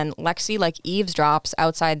questioning, and Lexi like eavesdrops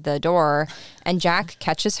outside the door, and Jack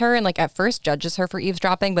catches her and like at first judges her for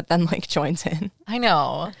eavesdropping, but then like joins in. I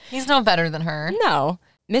know. He's no better than her. No.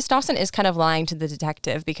 Miss Dawson is kind of lying to the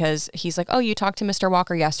detective because he's like, oh, you talked to Mr.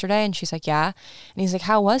 Walker yesterday? And she's like, yeah. And he's like,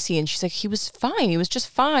 how was he? And she's like, he was fine. He was just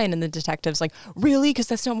fine. And the detective's like, really? Because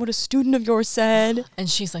that's not what a student of yours said. And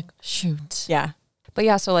she's like, shoot. Yeah. But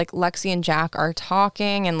yeah, so like Lexi and Jack are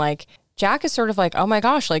talking and like Jack is sort of like, oh my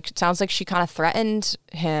gosh, like it sounds like she kind of threatened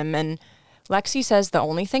him. And Lexi says the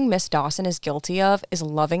only thing Miss Dawson is guilty of is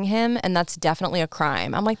loving him, and that's definitely a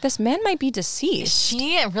crime. I'm like, this man might be deceased.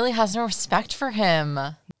 She really has no respect for him.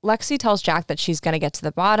 Lexi tells Jack that she's going to get to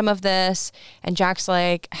the bottom of this, and Jack's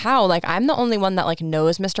like, how? Like, I'm the only one that like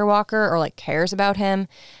knows Mr. Walker or like cares about him.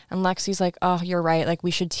 And Lexi's like, oh, you're right. Like,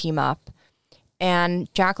 we should team up.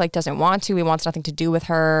 And Jack like doesn't want to. He wants nothing to do with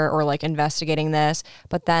her or like investigating this.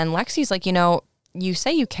 But then Lexi's like, you know, you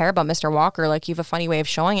say you care about Mr. Walker, like you have a funny way of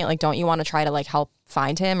showing it. Like, don't you want to try to like help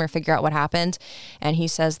find him or figure out what happened? And he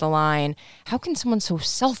says the line, how can someone so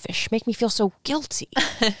selfish make me feel so guilty?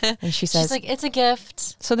 And she says, She's like, it's a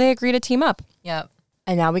gift. so they agree to team up. Yep.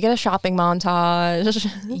 And now we get a shopping montage.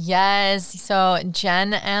 Yes. So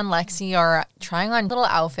Jen and Lexi are trying on little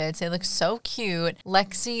outfits. They look so cute.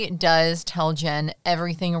 Lexi does tell Jen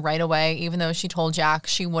everything right away, even though she told Jack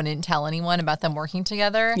she wouldn't tell anyone about them working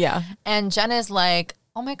together. Yeah. And Jen is like,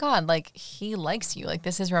 oh my God, like he likes you. Like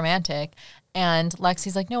this is romantic. And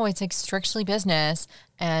Lexi's like, no, it's like strictly business.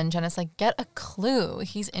 And Jen is like, get a clue.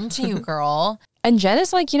 He's into you, girl. And Jen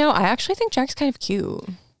is like, you know, I actually think Jack's kind of cute.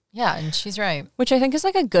 Yeah, and she's right. Which I think is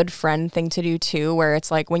like a good friend thing to do too, where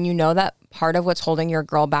it's like when you know that part of what's holding your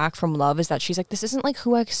girl back from love is that she's like, this isn't like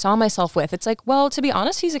who I saw myself with. It's like, well, to be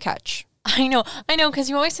honest, he's a catch. I know, because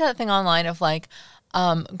you always say that thing online of like,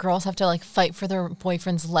 girls have to like fight for their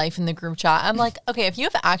boyfriend's life in the group chat. I'm like, okay, if you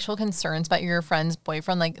have actual concerns about your friend's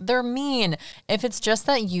boyfriend, like they're mean. If it's just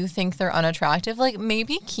that you think they're unattractive, like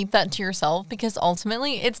maybe keep that to yourself because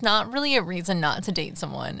ultimately it's not really a reason not to date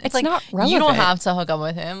someone. It's like, not you don't relevant. have to hook up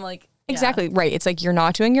with him. Like Exactly. Right. It's like you're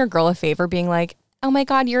not doing your girl a favor being like, oh my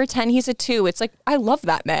God, you're a 10, he's a 2. It's like, I love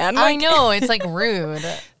that man. I Like, know, it's like rude.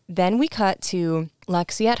 Then we cut to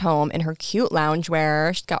Lexi at home in her cute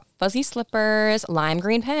loungewear. She's got fuzzy slippers, lime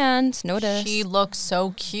green pants. Notice. She looks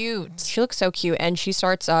so cute. She looks so cute. And she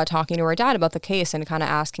starts talking to her dad about the case and kind of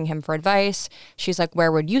asking him for advice. She's like,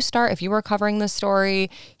 where would you start if you were covering this story?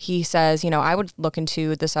 He says, you know, I would look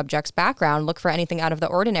into the subject's background, look for anything out of the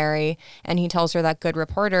ordinary. And he tells her that good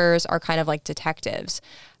reporters are kind of like detectives.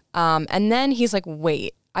 And then he's like,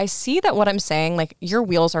 wait, I see that what I'm saying, like, your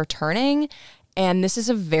wheels are turning and this is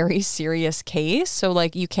a very serious case. So,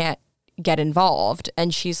 like, you can't get involved.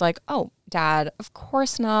 And she's like, oh, Dad, of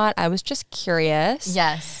course not. I was just curious.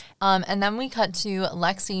 Yes. And then we cut to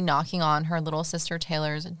Lexi knocking on her little sister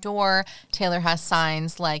Taylor's door. Taylor has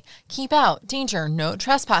signs like, keep out, danger, no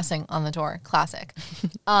trespassing on the door. Classic.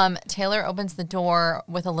 Taylor opens the door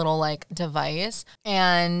with a little like device,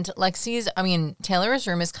 and Taylor's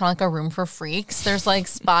room is kind of like a room for freaks. There's like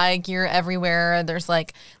spy gear everywhere. There's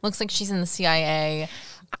like, looks like she's in the CIA.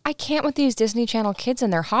 I can't with these Disney Channel kids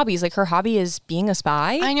and their hobbies. Like, her hobby is being a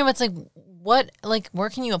spy. I know, it's like, what, like, where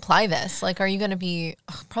can you apply this? Like, are you going to be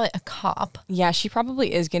probably a cop? Yeah, she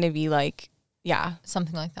probably is going to be like, yeah.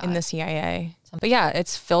 Something like that. In the CIA. But yeah,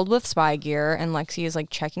 it's filled with spy gear and Lexi is like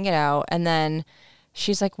checking it out. And then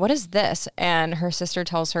she's like, what is this? And her sister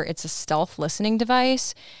tells her it's a stealth listening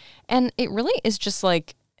device. And it really is just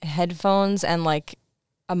like headphones and like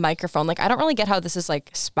a microphone. Like, I don't really get how this is like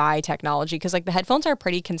spy technology, because like the headphones are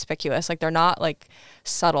pretty conspicuous. Like, they're not like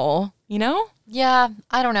subtle, you know? Yeah,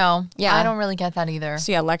 I don't know. Yeah. I don't really get that either.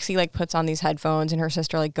 So yeah, Lexi like puts on these headphones and her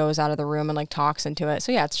sister like goes out of the room and like talks into it.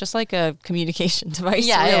 So yeah, it's just like a communication device,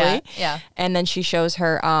 really. Yeah. And then she shows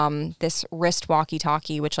her this wrist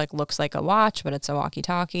walkie-talkie, which like looks like a watch, but it's a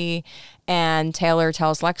walkie-talkie. And Taylor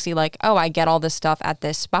tells Lexi like, oh, I get all this stuff at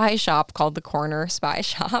this spy shop called the Corner Spy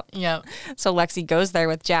Shop. Yep. So Lexi goes there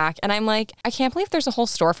with Jack. And I'm like, I can't believe there's a whole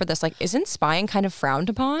store for this. Like, isn't spying kind of frowned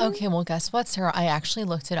upon? Okay, well, guess what, Sarah? I actually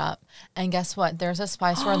looked it up. And guess what? There's a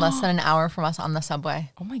spy store less than an hour from us on the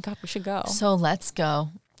subway. Oh my God, we should go. So let's go.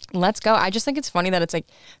 Let's go. I just think it's funny that it's like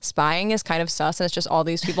spying is kind of sus and it's just all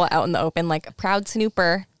these people out in the open, like proud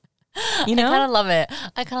snooper. You know? I kind of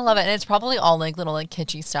love it. And it's probably all like little like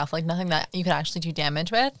kitschy stuff, like nothing that you could actually do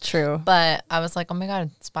damage with. True. But I was like, oh my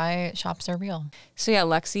God, spy shops are real. So yeah,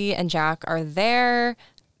 Lexi and Jack are there.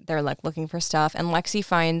 They're like looking for stuff, and Lexi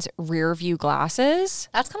finds rear view glasses.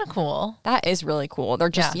 That's kind of cool. That is really cool. They're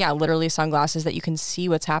just, literally sunglasses that you can see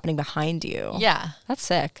what's happening behind you. Yeah. That's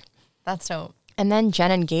sick. That's dope. And then Jen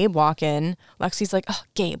and Gabe walk in. Lexi's like, oh,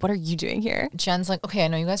 Gabe, what are you doing here? Jen's like, okay, I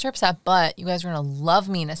know you guys are upset, but you guys are going to love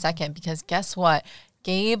me in a second, because guess what?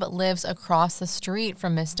 Gabe lives across the street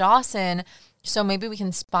from Miss Dawson, so maybe we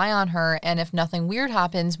can spy on her, and if nothing weird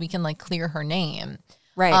happens, we can like clear her name.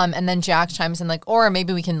 Right. And then Jack chimes in like, or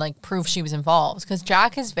maybe we can like prove she was involved, because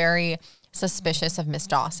Jack is very suspicious of Miss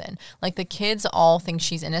Dawson. Like, the kids all think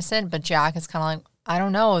she's innocent, but Jack is kind of like, I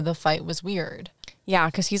don't know, the fight was weird. Yeah,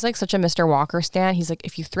 because he's like such a Mr. Walker stan. He's like,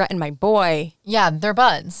 if you threaten my boy. Yeah, they're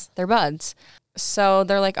buds. They're buds. So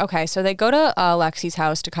they're like, okay, so they go to Lexi's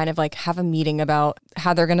house to kind of like have a meeting about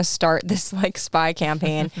how they're going to start this like spy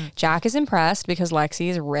campaign. Jack is impressed because Lexi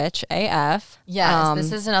is rich AF. Yes,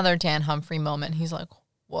 this is another Dan Humphrey moment. He's like,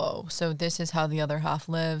 whoa, so this is how the other half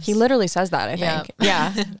lives. He literally says that, I think.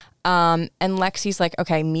 Yeah. And Lexi's like,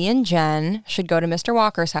 okay, me and Jen should go to Mr.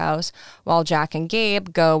 Walker's house while Jack and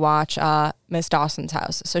Gabe go watch Miss Dawson's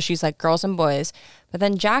house. So she's like, girls and boys. But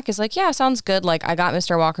then Jack is like, yeah, sounds good. Like, I got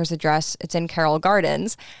Mr. Walker's address. It's in Carroll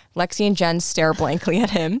Gardens. Lexi and Jen stare blankly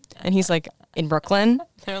at him. And he's like, in Brooklyn?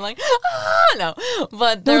 They're like, no.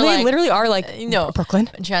 But they like, literally are like, no, Brooklyn.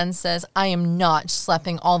 Jen says, I am not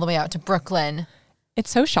schlepping all the way out to Brooklyn. It's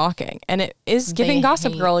so shocking. And it is giving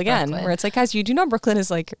Gossip Girl again, Brooklyn. Where it's like, guys, you do know Brooklyn is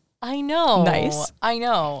like, I know. Nice. I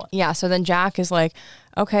know. Yeah. So then Jack is like,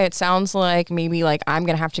 okay, it sounds like maybe like I'm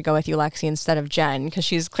going to have to go with you, Lexi, instead of Jen, because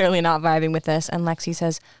she's clearly not vibing with this. And Lexi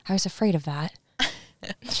says, I was afraid of that.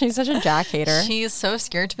 She's such a Jack hater. She's so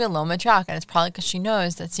scared to be alone with Jack. And it's probably because she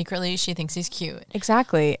knows that secretly she thinks he's cute.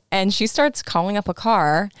 Exactly. And she starts calling up a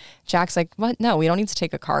car. Jack's like, what? No, we don't need to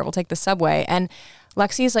take a car. We'll take the subway. And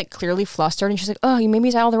Lexi is like clearly flustered and she's like, oh, you made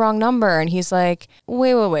me dial the wrong number. And he's like,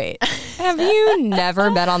 wait. Have you never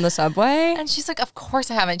been on the subway? And she's like, of course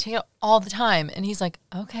I have. I take it all the time. And he's like,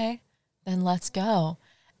 okay, then let's go.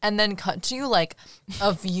 And then cut to like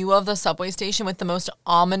a view of the subway station with the most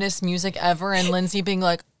ominous music ever. And Lindsay being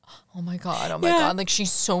like, oh my God. Like,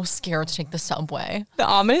 she's so scared to take the subway. The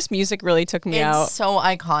ominous music really took me out. It's so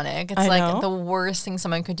iconic. It's I like know. the worst thing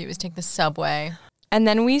someone could do is take the subway. And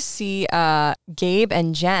then we see Gabe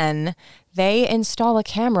and Jen. They install a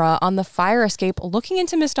camera on the fire escape looking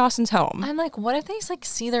into Miss Dawson's home. I'm like, what if they like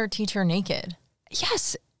see their teacher naked?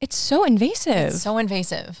 Yes, it's so invasive. It's so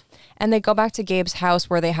invasive. And they go back to Gabe's house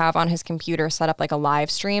where they have on his computer set up like a live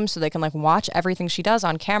stream so they can like watch everything she does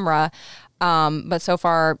on camera. But so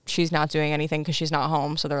far she's not doing anything because she's not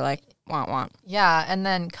home. So they're like, want. Yeah. And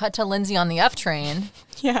then cut to Lindsay on the F train.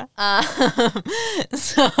 Yeah.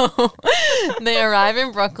 So they arrive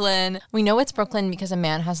in Brooklyn. We know it's Brooklyn because a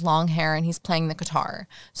man has long hair and he's playing the guitar.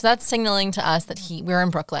 So that's signaling to us that we're in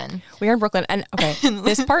Brooklyn. We're in Brooklyn. And okay,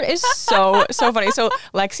 this part is so funny. So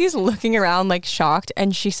Lexi's looking around like shocked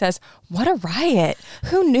and she says, "What a riot.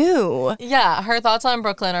 Who knew?" Yeah, her thoughts on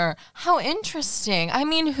Brooklyn are, how interesting. I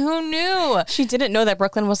mean, who knew? She didn't know that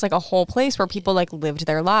Brooklyn was like a whole place where people like lived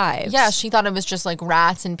their lives. Yeah, she thought it was just like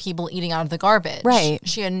rats and people eating out of the garbage. Right.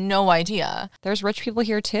 She had no idea. There's rich people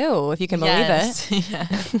here too, if you can believe it. Yeah.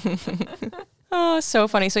 Oh, so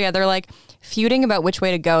funny. So yeah, they're like feuding about which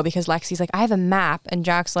way to go because Lexi's like, "I have a map." And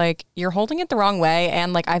Jack's like, "You're holding it the wrong way.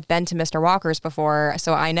 And like, I've been to Mr. Walker's before,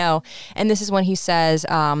 so I know." And this is when he says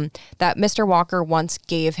that Mr. Walker once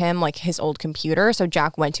gave him like his old computer. So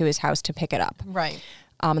Jack went to his house to pick it up. Right.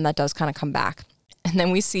 And that does kind of come back. And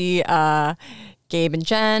then we see Gabe and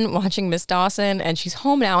Jen watching Miss Dawson, and she's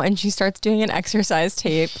home now and she starts doing an exercise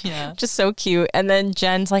tape. Yeah. Just so cute. And then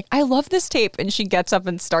Jen's like, "I love this tape." And she gets up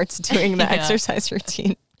and starts doing the exercise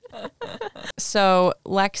routine. So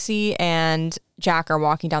Lexi and Jack are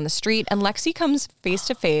walking down the street and Lexi comes face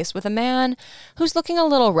to face with a man who's looking a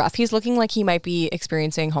little rough. He's looking like he might be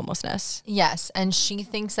experiencing homelessness. Yes. And she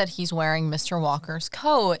thinks that he's wearing Mr. Walker's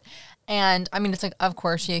coat. And I mean, it's like, of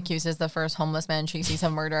course, she accuses the first homeless man she sees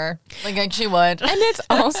of murder. Like she would. And it's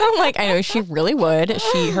also like, I know she really would.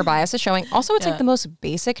 Her bias is showing. Also, it's like the most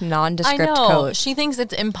basic nondescript I know. coat. She thinks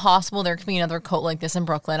it's impossible there could be another coat like this in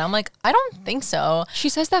Brooklyn. I'm like, I don't think so. She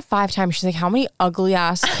says that 5 times. She's like, "How many ugly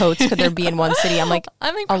ass coats could there be in one city?" I'm like,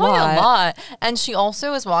 probably a lot. And she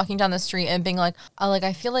also is walking down the street and being like,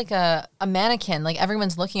 I feel like a mannequin. Like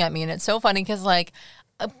everyone's looking at me. And it's so funny because like,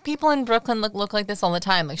 people in Brooklyn look like this all the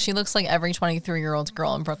time. Like she looks like every 23-year-old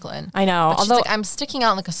girl in Brooklyn. I know. But she's like, "I'm sticking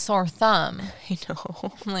out like a sore thumb." I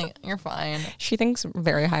know. I'm like, "You're fine." She thinks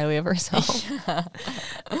very highly of herself.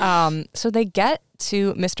 So they get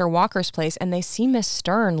to Mr. Walker's place and they see Miss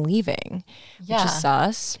Stern leaving, which is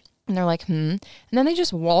sus. And they're like, And then they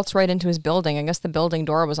just waltz right into his building. I guess the building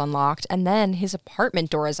door was unlocked. And then his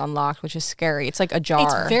apartment door is unlocked, which is scary. It's like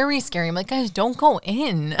ajar. It's very scary. I'm like, guys, don't go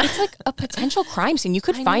in. It's like a potential crime scene. You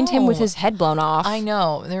could find him with his head blown off. I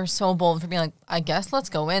know. They're so bold for being like, "I guess let's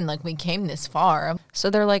go in. Like we came this far." So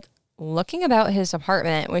they're like looking about his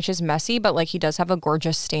apartment, which is messy, but like he does have a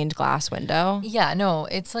gorgeous stained glass window. Yeah, no,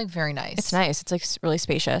 it's like very nice. It's nice. It's like really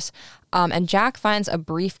spacious. And Jack finds a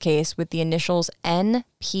briefcase with the initials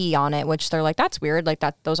NP on it, which they're like, "That's weird. Like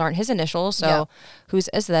those aren't his initials. So whose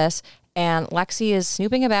is this?" And Lexi is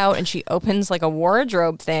snooping about and she opens like a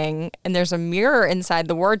wardrobe thing and there's a mirror inside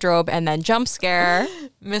the wardrobe and then jump scare.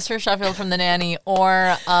 Mr. Sheffield from The Nanny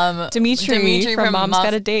or Dimitri from Mom's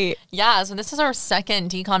Got a Date. Yeah, so this is our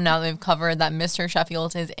second decom now that we've covered that Mr.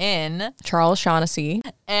 Sheffield is in. Charles Shaughnessy.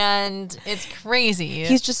 And it's crazy.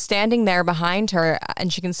 He's just standing there behind her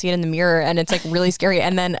and she can see it in the mirror and it's like really scary.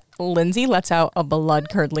 And then Lindsay lets out a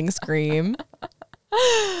blood-curdling scream.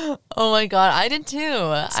 Oh my God, I did too.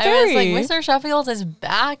 Scary. I was like, Mr. Sheffield is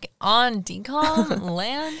back on decom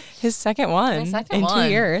land. His second one in 2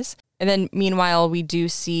 years. And then meanwhile, we do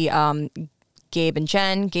see Gabe and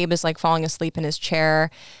Jen. Gabe is like falling asleep in his chair.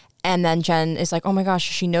 And then Jen is like, "Oh my gosh,"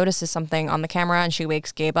 she notices something on the camera and she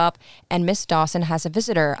wakes Gabe up. And Miss Dawson has a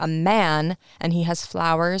visitor, a man, and he has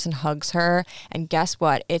flowers and hugs her. And guess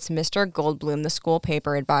what? It's Mr. Goldblum, the school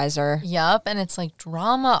paper advisor. Yep. And it's like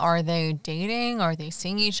drama. Are they dating? Are they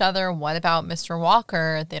seeing each other? What about Mr.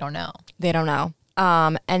 Walker? They don't know. They don't know.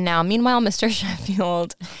 And now, meanwhile, Mr.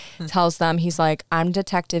 Sheffield tells them, he's like, "I'm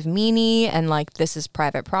Detective Meanie, and like, this is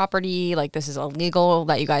private property. Like, this is illegal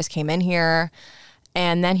that you guys came in here."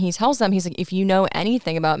 And then he tells them, he's like, "If you know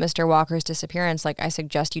anything about Mr. Walker's disappearance, like I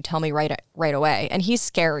suggest you tell me right away." And he's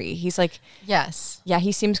scary. He's like, yes. Yeah,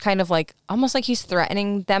 he seems kind of like, almost like he's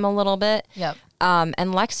threatening them a little bit. Yep. And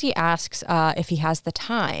Lexi asks if he has the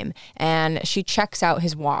time. And she checks out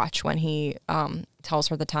his watch when he tells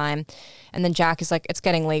her the time. And then Jack is like, "It's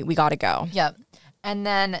getting late. We got to go." Yep. And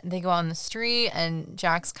then they go on the street and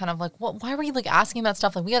Jack's kind of like, "Well, why were you like asking about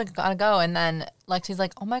stuff? Like, we gotta go." And then Lexi's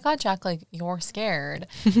like, "Oh my God, Jack, like you're scared."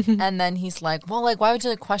 And then he's like, "Well, like, why would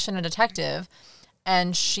you like question a detective?"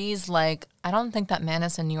 And she's like, "I don't think that man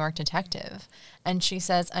is a New York detective." And she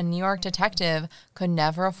says, "A New York detective could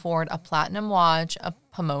never afford a platinum watch, a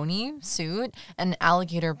Pomoni suit, and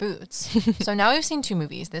alligator boots." So now we've seen 2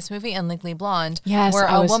 movies, this movie and Legally Blonde, where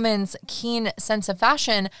a woman's keen sense of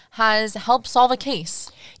fashion has helped solve a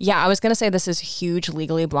case. Yeah, I was going to say this is huge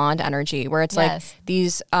Legally Blonde energy, where it's like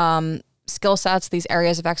these skill sets, these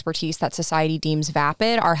areas of expertise that society deems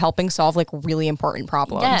vapid are helping solve like really important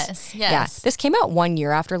problems. Yes. Yeah. This came out 1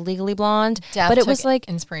 year after Legally Blonde, Depp but it took was like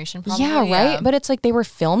inspiration probably. Yeah, right. But it's like they were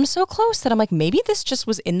filmed so close that I'm like, maybe this just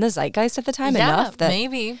was in the zeitgeist at the time enough that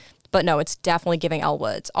maybe. But no, it's definitely giving Elle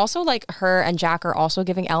Woods. Also, like her and Jack are also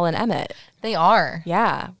giving Elle and Emmett. They are.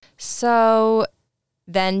 Yeah. So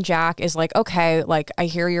then Jack is like, okay, like I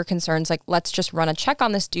hear your concerns. Like, let's just run a check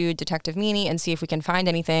on this dude, Detective Meany, and see if we can find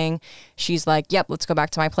anything. She's like, yep, let's go back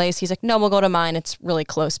to my place. He's like, no, we'll go to mine. It's really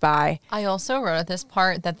close by. I also wrote at this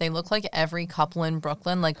part that they look like every couple in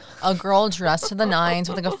Brooklyn, like a girl dressed to the nines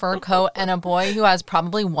with like a fur coat and a boy who has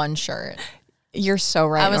probably one shirt. You're so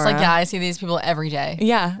right, I was Nora. like, yeah, I see these people every day.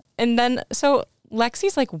 Yeah. And then, so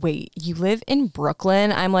Lexi's like, wait, you live in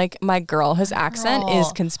Brooklyn? I'm like, my girl, his accent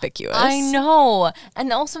is conspicuous. I know.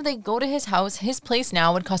 And also they go to his house. His place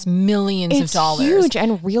now would cost millions of dollars. It's huge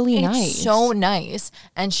and really nice. It's so nice.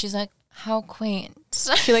 And she's like, how quaint.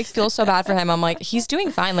 She like feels so bad for him. I'm like, he's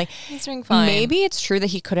doing fine. Like he's doing fine. Maybe it's true that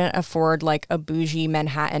he couldn't afford like a bougie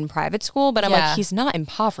Manhattan private school, but I'm like, he's not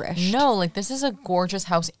impoverished. No, like this is a gorgeous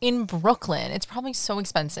house in Brooklyn. It's probably so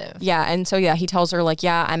expensive. Yeah. And so, yeah, he tells her like,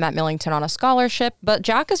 yeah, I'm at Millington on a scholarship, but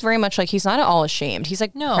Jack is very much like, he's not at all ashamed. He's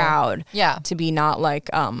like proud to be not like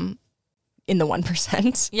in the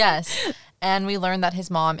 1%. Yes. And we learned that his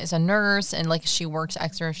mom is a nurse and like she works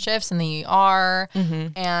extra shifts in the ER. Mm-hmm.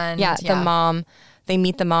 And the mom, they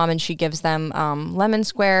meet the mom and she gives them lemon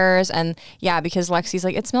squares. And yeah, because Lexi's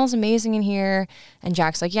like, it smells amazing in here. And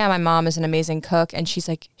Jack's like, yeah, my mom is an amazing cook. And she's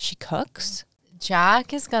like, she cooks?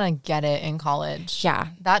 Jack is going to get it in college. Yeah.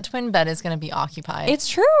 That twin bed is going to be occupied. It's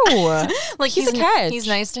true. Like he's a catch. He's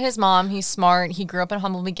nice to his mom. He's smart. He grew up in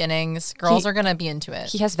humble beginnings. Girls are going to be into it.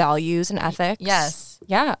 He has values and ethics. Yes.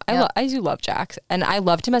 Yeah. I do love Jack. And I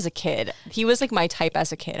loved him as a kid. He was like my type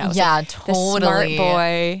as a kid. I was totally. The smart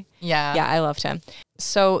boy. Yeah. Yeah, I loved him.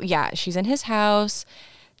 So yeah, she's in his house.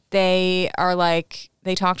 They are like,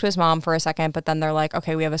 they talk to his mom for a second, but then they're like,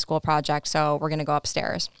 okay, we have a school project, so we're going to go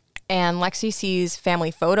upstairs. And Lexi sees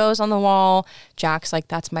family photos on the wall. Jack's like,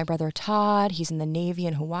 that's my brother Todd. He's in the Navy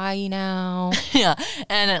in Hawaii now. Yeah.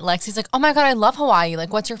 And Lexi's like, oh my God, I love Hawaii.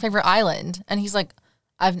 Like, what's your favorite island? And he's like,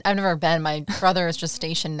 I've never been. My brother is just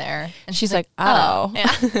stationed there. And she's like, oh.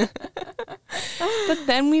 Yeah. But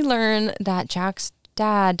then we learn that Jack's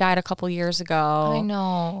dad died a couple years ago. I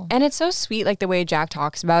know. And it's so sweet, like the way Jack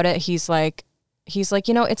talks about it. He's like,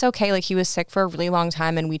 you know, it's okay. Like he was sick for a really long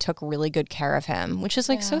time and we took really good care of him, which is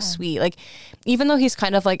like so sweet. Like, even though he's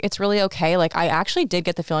kind of like, it's really okay. Like I actually did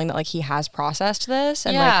get the feeling that like he has processed this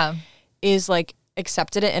and like is like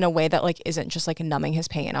accepted it in a way that like isn't just like numbing his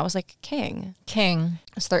pain. I was like, king.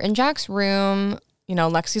 So they're in Jack's room. You know,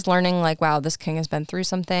 Lexi's learning like, wow, this king has been through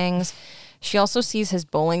some things. She also sees his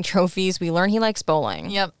bowling trophies. We learn he likes bowling.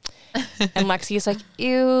 Yep. And Lexi is like,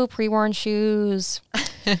 ew, pre-worn shoes.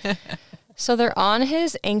 So they're on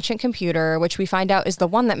his ancient computer, which we find out is the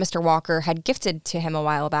one that Mr. Walker had gifted to him a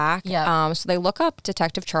while back. Yeah. So they look up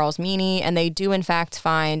Detective Charles Meany, and they do, in fact,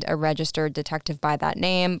 find a registered detective by that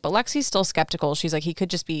name. But Lexi's still skeptical. She's like, he could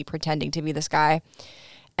just be pretending to be this guy.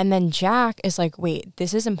 And then Jack is like, wait,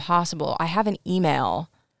 this is impossible. I have an email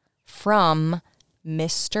from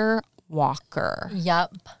Mr. Walker.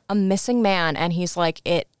 Yep. A missing man. And he's like,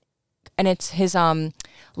 it's his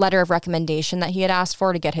letter of recommendation that he had asked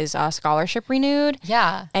for to get his scholarship renewed.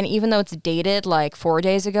 Yeah. And even though it's dated like 4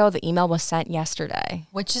 days ago, the email was sent yesterday.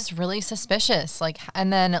 Which is really suspicious. Like,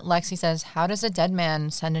 and then Lexi says, how does a dead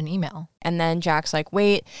man send an email? And then Jack's like,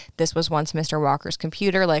 wait, this was once Mr. Walker's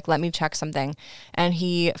computer. Like, let me check something. And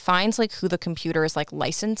he finds like who the computer is like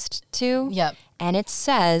licensed to. Yep. And it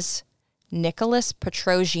says Nicholas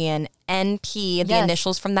Petrosian, NP, the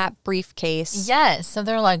initials from that briefcase. Yes. So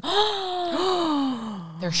they're like,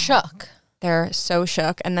 they're shook. They're so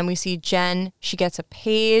shook. And then we see Jen, she gets a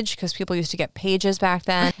page because people used to get pages back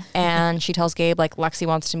then. And she tells Gabe, like, Lexi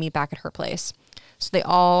wants to meet back at her place. So they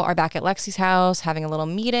all are back at Lexi's house having a little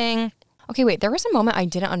meeting. Okay, wait, there was a moment I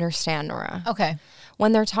didn't understand, Nora. Okay.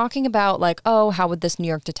 When they're talking about like, oh, how would this New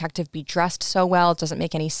York detective be dressed so well? It doesn't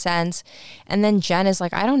make any sense. And then Jen is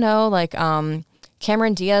like, I don't know, like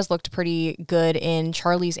Cameron Diaz looked pretty good in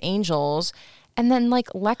Charlie's Angels. And then like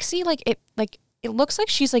Lexi, it looks like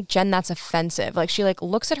she's like, Jen, that's offensive. Like she like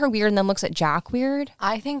looks at her weird and then looks at Jack weird.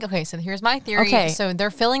 I think, okay, so here's my theory. Okay. So they're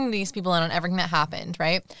filling these people in on everything that happened,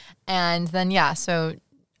 right? And then, so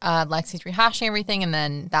Lexi's rehashing everything, and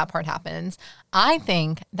then that part happens. I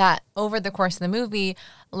think that over the course of the movie,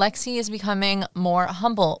 Lexi is becoming more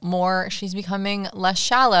humble, she's becoming less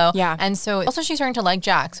shallow. Yeah. And so also she's starting to like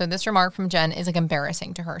Jack. So this remark from Jen is like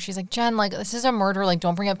embarrassing to her. She's like, Jen, like, this is a murder. Like,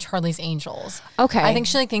 don't bring up Charlie's Angels. Okay. I think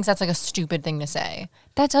she like thinks that's like a stupid thing to say.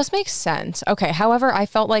 That does make sense. Okay. However, I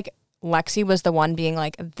felt like Lexi was the one being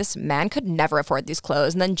like, this man could never afford these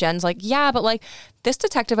clothes. And then Jen's like, yeah, but like this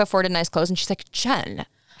detective afforded nice clothes. And she's like, Jen,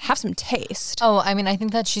 have some taste. Oh, I mean, I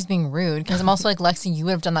think that she's being rude because I'm also like, Lexi, you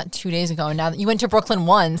would have done that 2 days ago. And now that you went to Brooklyn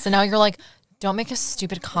once, and now you're like, don't make a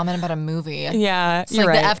stupid comment about a movie. Yeah, It's you're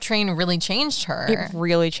like right. the F train really changed her. It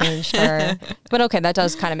really changed her. But okay, that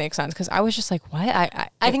does kind of make sense because I was just like, what?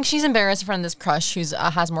 I think she's embarrassed in front of this crush who's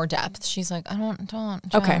has more depth. She's like, I don't. Jen.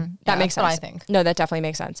 Okay, that Yeah, makes sense. that's what I think. No, that definitely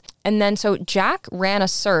makes sense. And then so Jack ran a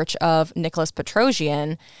search of Nicholas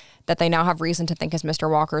Petrosian that they now have reason to think is Mr.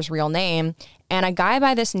 Walker's real name. And a guy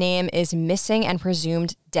by this name is missing and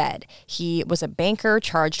presumed dead. He was a banker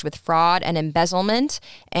charged with fraud and embezzlement,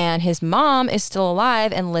 and his mom is still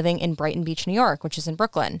alive and living in Brighton Beach, New York, which is in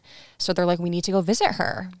Brooklyn. So they're like, we need to go visit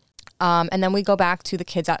her. And then we go back to the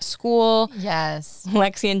kids at school. Yes.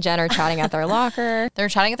 Lexi and Jen are chatting at their locker. They're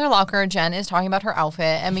chatting at their locker. Jen is talking about her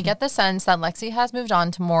outfit, and we get the sense that Lexi has moved on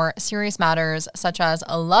to more serious matters, such as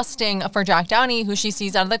lusting for Jack Downey, who she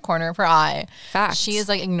sees out of the corner of her eye. Facts. She is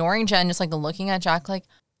like ignoring Jen, just like looking at Jack like,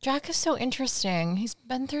 Jack is so interesting. He's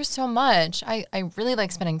been through so much. I really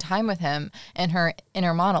like spending time with him in her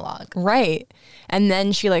inner monologue. Right. And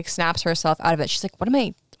then she like snaps herself out of it. She's like, what am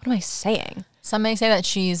I saying? Some may say that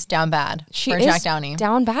she's down bad She for is Jack Downey.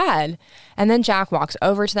 down bad. And then Jack walks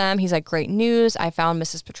over to them. He's like, great news. I found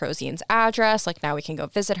Mrs. Petrosian's address. Like, now we can go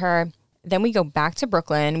visit her. Then we go back to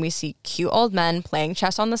Brooklyn. We see cute old men playing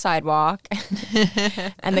chess on the sidewalk.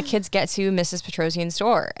 And the kids get to Mrs. Petrosian's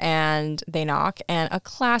door and they knock. And a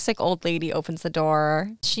classic old lady opens the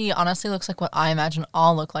door. She honestly looks like what I imagine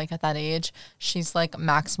all look like at that age. She's like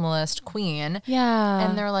maximalist queen. Yeah.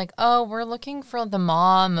 And they're like, oh, we're looking for the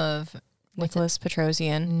mom of Nicholas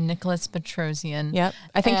Petrosian. Nicholas Petrosian. Yep.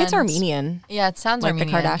 I think it's And- Armenian. Yeah, it sounds Like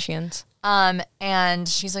Armenian. the Kardashians. And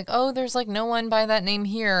she's like, oh, there's like no one by that name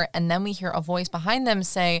here. And then we hear a voice behind them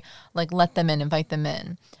say, like, let them in, invite them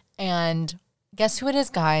in. And guess who it is,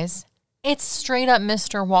 guys? It's straight up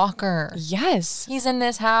Mr. Walker. Yes. He's in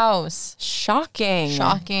this house. Shocking.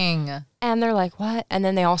 Shocking. And they're like, what? And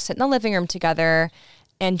then they all sit in the living room together.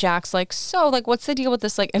 And Jack's like, so, like, what's the deal with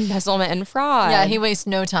this, like, embezzlement and fraud? Yeah, he wastes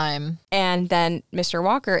no time. And then Mr.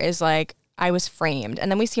 Walker is like, I was framed.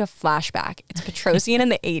 And then we see a flashback. It's Petrosian in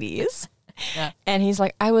the 80s. Yeah. And he's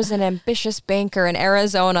like, I was an ambitious banker in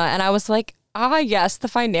Arizona. And I was like, ah, yes, the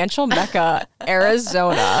financial mecca,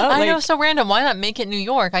 Arizona. I know, so random. Why not make it New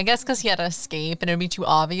York? I guess because he had to escape and it'd be too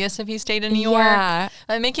obvious if he stayed in New York. Yeah.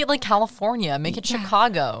 Make it like California. Make it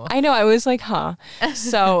Chicago. I know. I was like, huh.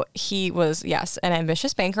 So he was, yes, an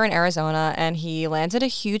ambitious banker in Arizona, and he landed a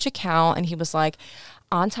huge account, and he was like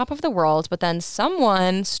on top of the world. But then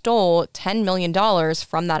someone stole $10 million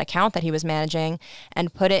from that account that he was managing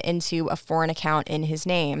and put it into a foreign account in his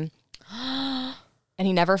name. And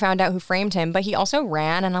he never found out who framed him, but he also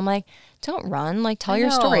ran. And I'm like, don't run. Like, tell I your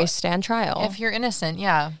know. story. Stand trial. If you're innocent,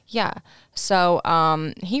 yeah. Yeah. So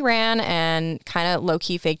he ran and kind of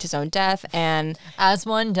low-key faked his own death. And As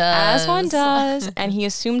one does. as one does. And he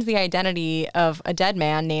assumed the identity of a dead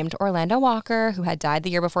man named Orlando Walker, who had died the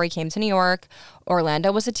year before he came to New York.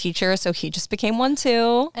 Orlando was a teacher, so he just became one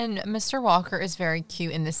too. And Mr. Walker is very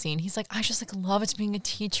cute in this scene. He's like, I just like loved being a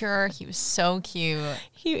teacher. He was so cute.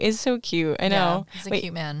 He is so cute. I know. Yeah, he's a Wait,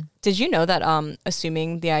 cute man. did you know that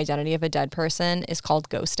assuming the identity of a dead person is called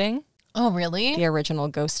ghosting? Oh, really? The original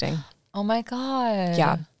ghosting. Oh my God.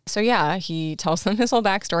 Yeah. So yeah, he tells them his whole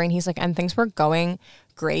backstory, and he's like, and things were going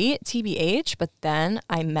great, TBH, but then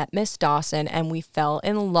I met Miss Dawson and we fell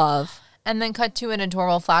in love. And then cut to an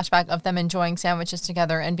adorable flashback of them enjoying sandwiches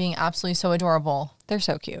together and being absolutely so adorable. They're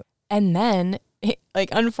so cute. And then,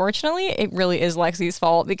 unfortunately, it really is Lexi's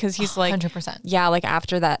fault because he's like, 100%. yeah, like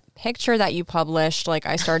after that picture that you published, like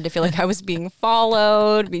I started to feel like I was being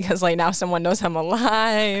followed because like now someone knows I'm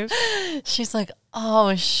alive. She's like,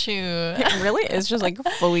 oh, shoot. It really is just like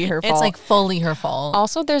fully her fault. It's like fully her fault.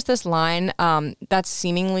 Also, there's this line that's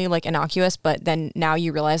seemingly like innocuous, but then now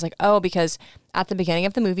you realize like, oh, because at the beginning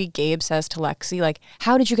of the movie, Gabe says to Lexi, like,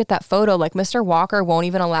 how did you get that photo? Like, Mr. Walker won't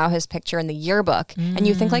even allow his picture in the yearbook. And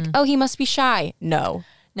you think like, oh, he must be shy. No,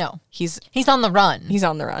 No. he's on the run.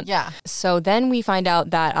 on the run. Yeah. So then we find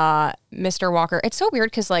out that Mr. Walker, it's so weird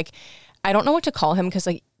because like I don't know what to call him because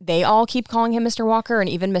like they all keep calling him Mr. Walker and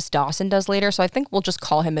even Miss Dawson does later. So I think we'll just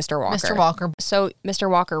call him Mr. Walker. Mr. Walker. So Mr.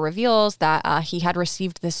 Walker reveals that he had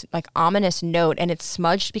received this like ominous note and it's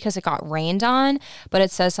smudged because it got rained on. But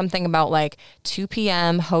it says something about like 2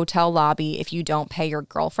 p.m. hotel lobby. If you don't pay, your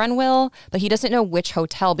girlfriend will. But he doesn't know which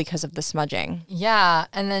hotel because of the smudging. Yeah.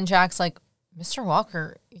 And then Jack's like, Mr.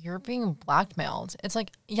 Walker, you're being blackmailed. It's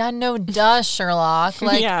like, yeah, no, duh, Sherlock.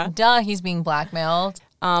 Like, duh, he's being blackmailed.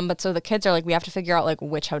 But so the kids are like, we have to figure out like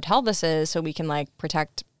which hotel this is so we can like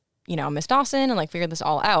protect, you know, Miss Dawson and like figure this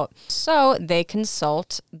all out. So they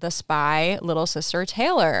consult the spy little sister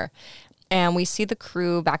Taylor. And we see the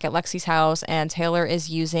crew back at Lexi's house and Taylor is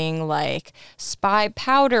using like spy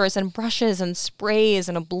powders and brushes and sprays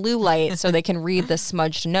and a blue light so they can read the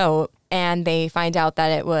smudged note. And they find out that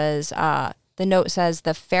it was, the note says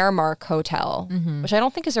the Fairmark Hotel, which I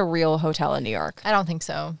don't think is a real hotel in New York. I don't think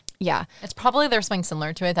so. Yeah. It's probably there's something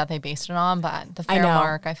similar to it that they based it on, but the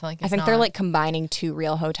Fairmark, I feel like it's I think not. they're like combining 2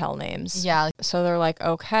 real hotel names. Yeah. So they're like,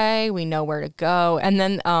 okay, we know where to go. And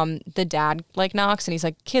then the dad like knocks and he's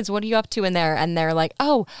like, kids, what are you up to in there? And they're like,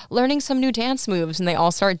 oh, learning some new dance moves. And they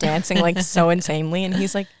all start dancing like so insanely. And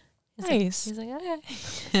he's like, nice. He's like,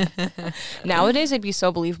 okay. Nowadays, it'd be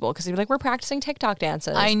so believable because he'd be like, we're practicing TikTok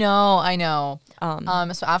dances. I know.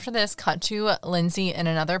 So after this, cut to Lindsay in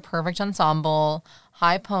another perfect ensemble.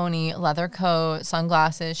 High pony, leather coat,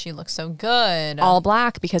 sunglasses. She looks so good. All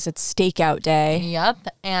black because it's stakeout day. Yep.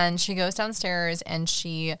 And she goes downstairs and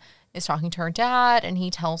she is talking to her dad and he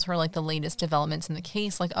tells her like the latest developments in the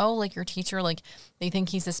case. Like, oh, like your teacher, like they think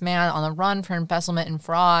he's this man on the run for embezzlement and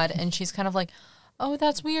fraud. And she's kind of like, oh,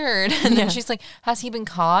 that's weird. And then she's like, has he been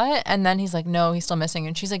caught? And then he's like, no, he's still missing.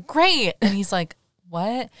 And she's like, great. And he's like,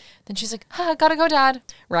 what? Then she's like, gotta go, Dad.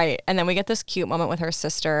 Right. And then we get this cute moment with her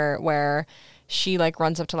sister where she like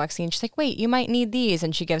runs up to Lexi and she's like, wait, you might need these.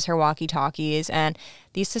 And she gives her walkie-talkies. And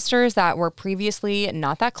these sisters that were previously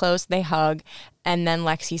not that close, they hug. And then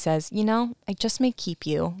Lexi says, you know, I just may keep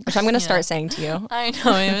you, which I'm going to start saying to you. I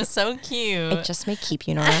know. It was so cute. I just may keep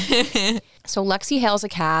you, Nora. So Lexi hails a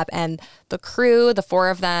cab and the crew, the 4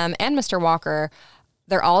 of them and Mr. Walker,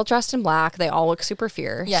 they're all dressed in black. They all look super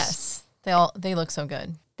fierce. Yes. They look so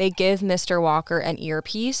good. They give Mr. Walker an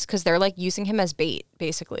earpiece because they're like using him as bait,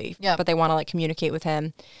 basically. Yeah. But they want to like communicate with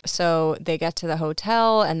him. So they get to the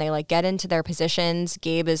hotel and they like get into their positions.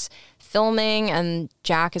 Gabe is filming and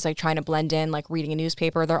Jack is like trying to blend in, like reading a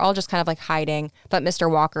newspaper. They're all just kind of like hiding. But Mr.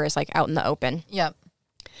 Walker is like out in the open. Yep.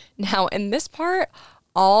 Now, in this part,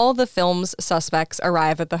 all the film's suspects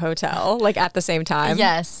arrive at the hotel, like at the same time.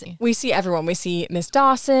 Yes. We see everyone. We see Miss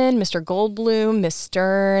Dawson, Mr. Goldblum, Miss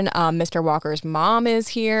Stern, Mr. Walker's mom is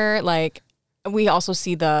here. Like, we also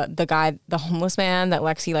see the guy, the homeless man that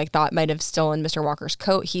Lexi like thought might have stolen Mr. Walker's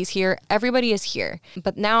coat. He's here. Everybody is here.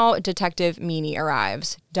 But now Detective Meany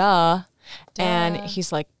arrives. Duh. And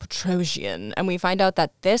he's like, Petrosian. And we find out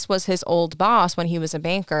that this was his old boss when he was a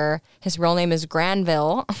banker. His real name is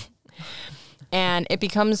Granville. And it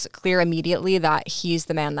becomes clear immediately that he's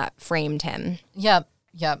the man that framed him. Yep.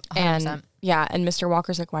 100%. And and Mr.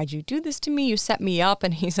 Walker's like, why'd you do this to me? You set me up.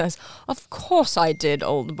 And he says, of course I did,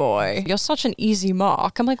 old boy. You're such an easy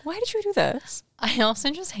mark. I'm like, why did you do this? I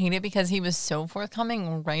also just hate it because he was so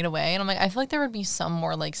forthcoming right away. And I'm like, I feel like there would be some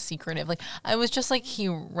more like secretive. Like, I was just like, he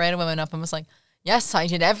right away went up and was like, yes, I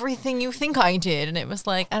did everything you think I did. And it was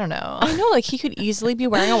like, I don't know. I know, like he could easily be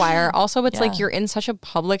wearing a wire. Also, it's like you're in such a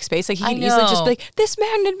public space. Like he could easily just be like, this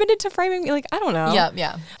man admitted to framing me. Like, I don't know.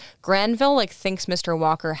 Yeah. Granville like thinks Mr.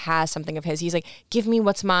 Walker has something of his. He's like, give me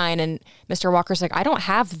what's mine. And Mr. Walker's like, I don't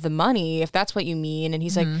have the money if that's what you mean. And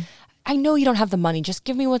he's like, I know you don't have the money. Just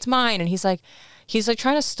give me what's mine. And he's like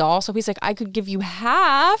trying to stall. So he's like, I could give you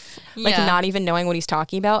half. Like not even knowing what he's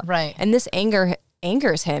talking about. Right. And this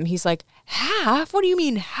angers him. He's like, half? What do you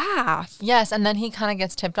mean half? Yes. And then he kind of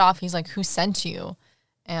gets tipped off. He's like, who sent you?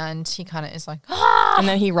 And he kind of is like, ah! And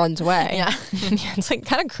then he runs away. Yeah. It's like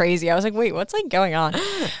kind of crazy. I was like, wait, what's like going on?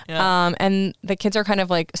 Yeah. And the kids are kind of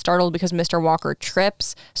like startled because Mr. Walker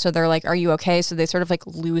trips. So they're like, are you okay? So they sort of like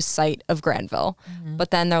lose sight of Granville.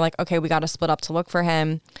 But then they're like, okay, we got to split up to look for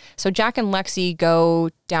him. So Jack and Lexi go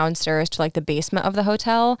downstairs to like the basement of the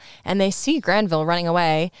hotel and they see Granville running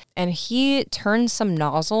away and he turns some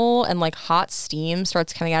nozzle and like hot steam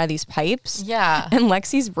starts coming out of these pipes. Yeah. And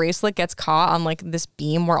Lexi's bracelet gets caught on like this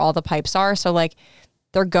beam where all the pipes are. So like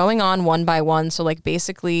they're going on one by one. So like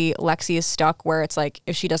basically Lexi is stuck where it's like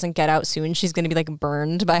if she doesn't get out soon, she's going to be like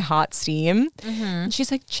burned by hot steam. And she's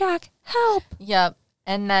like, Jack, help. Yep.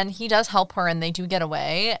 And then he does help her and they do get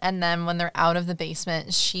away. And then when they're out of the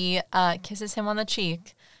basement, she kisses him on the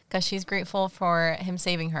cheek because she's grateful for him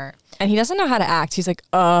saving her. And he doesn't know how to act. He's like,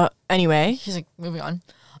 anyway. He's like, moving on.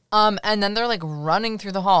 And then they're like running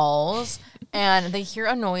through the halls and they hear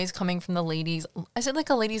a noise coming from the ladies. Is it like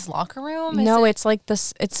a ladies' locker room? No, it's like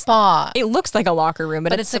this. It's spa. It looks like a locker room,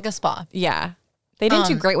 but it's like a spa. Yeah. They didn't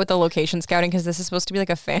do great with the location scouting because this is supposed to be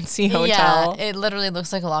like a fancy hotel. Yeah, it literally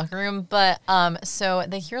looks like a locker room. But so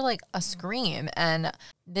they hear like a scream and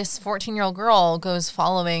this 14-year-old girl goes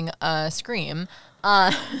following a scream.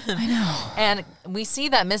 I know. And we see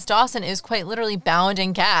that Miss Dawson is quite literally bound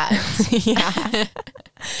and gagged. Yeah.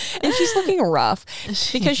 And she's looking rough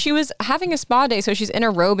because she was having a spa day. So she's in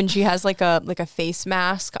a robe and she has like a face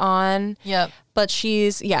mask on. Yep. But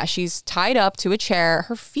she's tied up to a chair.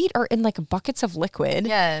 Her feet are in like buckets of liquid.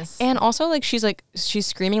 Yes. And also like she's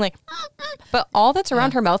screaming like, but all that's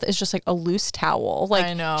around her mouth is just like a loose towel. Like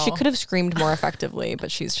I know. She could have screamed more effectively,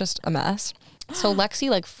 but she's just a mess. So Lexi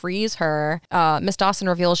like frees her. Miss Dawson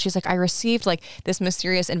reveals she's like, I received like this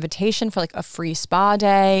mysterious invitation for like a free spa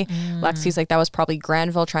day. Lexi's like, that was probably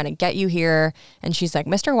Granville trying to get you here. And she's like,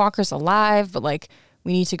 Mr. Walker's alive, but like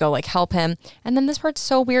we need to go like help him. And then this part's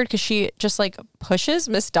so weird because she just like pushes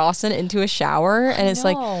Miss Dawson into a shower and it's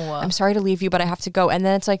like, I'm sorry to leave you, but I have to go. And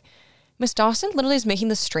then it's like, Miss Dawson literally is making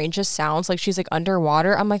the strangest sounds like she's like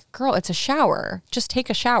underwater. I'm like, girl, it's a shower. Just take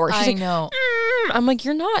a shower. She's I like, know. I'm like,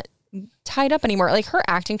 you're not tied up anymore. Like her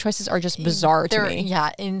acting choices are just bizarre to me.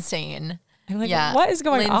 Yeah, insane. I'm like, what is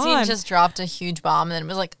going on? Lindsay just dropped a huge bomb and then it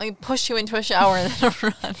was like, let me push you into a shower and then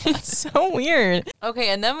run. It's so weird. Okay,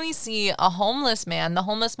 and then we see a homeless man, the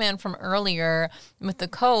homeless man from earlier with the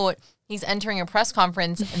coat. He's entering a press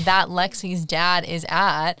conference that Lexi's dad is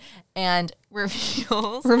at and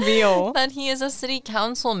reveals that he is a city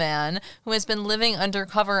councilman who has been living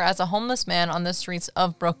undercover as a homeless man on the streets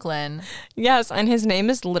of Brooklyn. Yes, and his name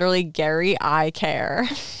is literally Gary I Care.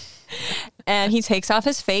 And he takes off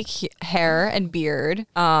his fake hair and beard.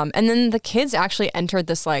 And then the kids actually entered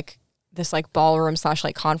this ballroom /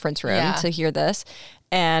 like conference room to hear this.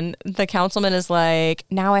 And the councilman is like,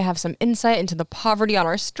 now I have some insight into the poverty on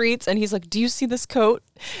our streets. And he's like, do you see this coat?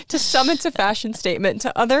 To some, it's a fashion statement.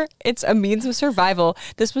 To other, it's a means of survival.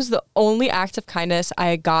 This was the only act of kindness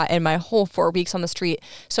I got in my whole 4 weeks on the street.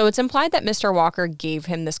 So it's implied that Mr. Walker gave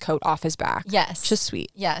him this coat off his back. Yes. Just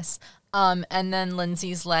sweet. Yes. And then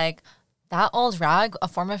Lindsay's like, that old rag, a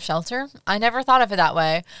form of shelter? I never thought of it that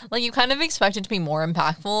way. Like, you kind of expect it to be more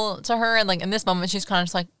impactful to her. And like in this moment, she's kind of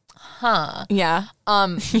just like, huh. Yeah.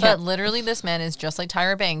 But literally this man is just like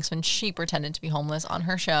Tyra Banks when she pretended to be homeless on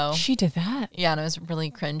her show. She did that. Yeah, and it was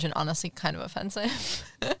really cringe and honestly kind of offensive.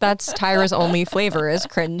 That's Tyra's only flavor is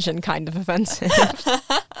cringe and kind of offensive.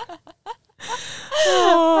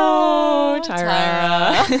 Oh,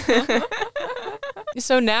 Tyra.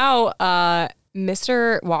 So now,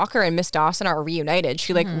 Mr. Walker and Miss Dawson are reunited.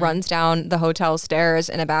 She like runs down the hotel stairs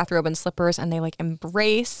in a bathrobe and slippers and they like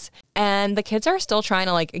embrace. And the kids are still trying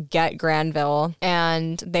to like get Granville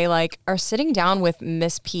and they like are sitting down with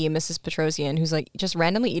Miss P, Mrs. Petrosian, who's like just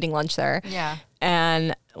randomly eating lunch there. Yeah.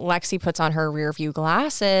 And Lexi puts on her rear view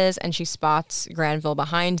glasses and she spots Granville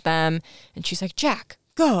behind them and she's like, Jack,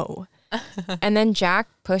 go. And then Jack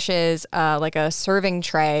pushes like a serving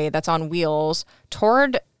tray that's on wheels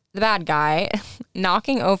toward the bad guy,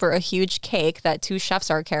 knocking over a huge cake that 2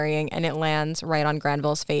 chefs are carrying, and it lands right on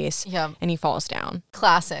Granville's face. Yep. And he falls down.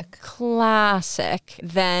 Classic.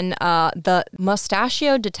 Then the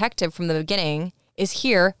mustachioed detective from the beginning is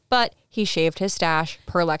here, but he shaved his stash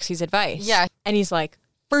per Lexi's advice. Yeah. And he's like,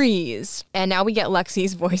 freeze. And now we get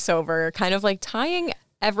Lexi's voiceover, kind of like tying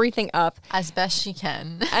everything up as best she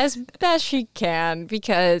can. As best she can,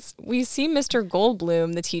 because we see Mr.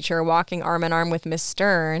 Goldblum, the teacher, walking arm in arm with Miss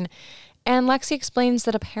Stern. And Lexi explains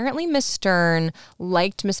that apparently Miss Stern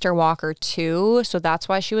liked Mr. Walker too, so that's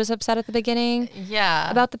why she was upset at the beginning.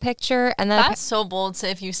 Yeah. About the picture. And then that's so bold to,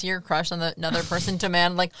 if you see your crush on another person,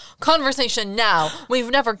 demand like conversation now.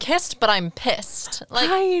 We've never kissed, but I'm pissed.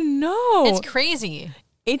 Like, I know. It's crazy.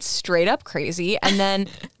 It's straight up crazy. And then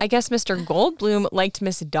I guess Mr. Goldblum liked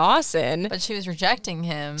Miss Dawson. But she was rejecting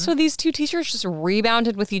him. So these 2 teachers just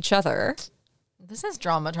rebounded with each other. This is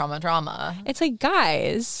drama. It's like,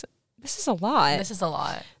 guys, this is a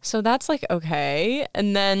lot. So that's like, okay.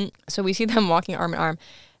 And then, so we see them walking arm in arm.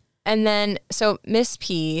 And then, so Miss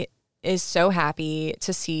P is so happy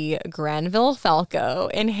to see Granville Falco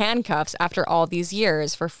in handcuffs after all these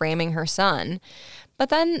years for framing her son. But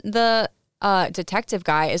then the detective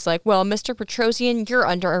guy is like, well, Mr. Petrosian, you're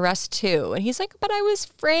under arrest too. And he's like, but I was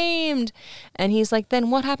framed. And he's like, then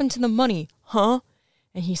what happened to the money? Huh?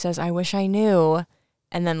 And he says, I wish I knew.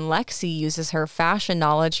 And then Lexi uses her fashion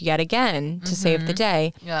knowledge yet again to save the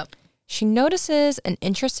day. Yep. she notices an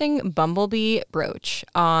interesting bumblebee brooch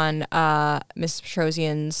on Miss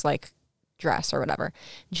Petrosian's like dress or whatever.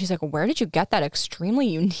 And she's like, where did you get that extremely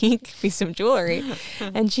unique piece of jewelry?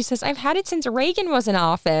 And she says, I've had it since Reagan was in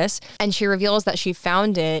office. And she reveals that she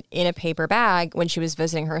found it in a paper bag when she was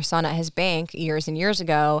visiting her son at his bank years and years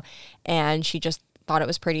ago. And she just thought it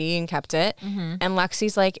was pretty and kept it. And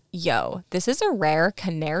Lexi's like, yo, this is a rare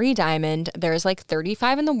canary diamond. There's like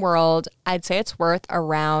 35 in the world. I'd say it's worth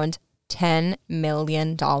around $10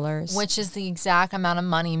 million. Which is the exact amount of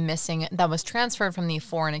money missing that was transferred from the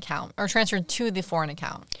foreign account or transferred to the foreign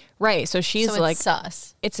account. Right. So she's so it's like,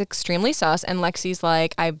 sus. It's extremely sus. And Lexi's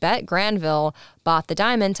like, I bet Granville bought the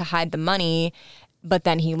diamond to hide the money, but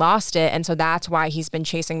then he lost it. And so that's why he's been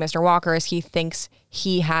chasing Mr. Walker, is he thinks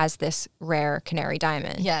he has this rare canary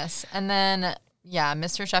diamond. Yes. And then, yeah,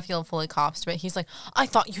 Mr. Sheffield fully cops to it. He's like, I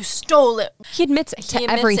thought you stole it. He admits to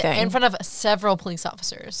everything. In front of several police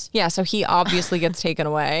officers. Yeah, so he obviously gets taken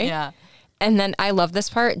away. Yeah. And then I love this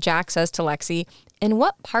part. Jack says to Lexi, in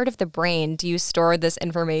what part of the brain do you store this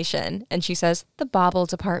information? And she says, the bobble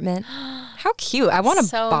department. How cute. I want a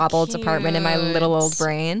bobble department in my little old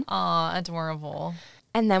brain. Aw, adorable.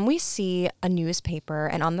 And then we see a newspaper,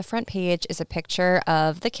 and on the front page is a picture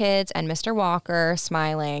of the kids and Mr. Walker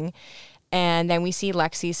smiling. And then we see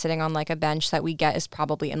Lexi sitting on like a bench that we get is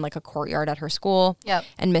probably in like a courtyard at her school. Yep.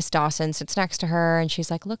 And Miss Dawson sits next to her and she's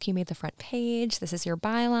like, look, you made the front page. This is your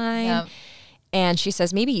byline. Yep. And she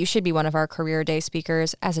says, maybe you should be one of our career day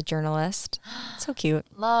speakers as a journalist. So cute.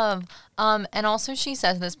 Love. And also she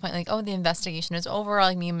says at this point, like, oh, the investigation is over.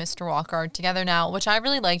 Like, me and Mr. Walker are together now, which I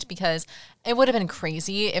really liked because it would have been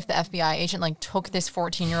crazy if the FBI agent, like, took this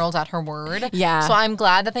 14-year-old at her word. Yeah. So I'm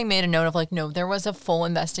glad that they made a note of, like, no, there was a full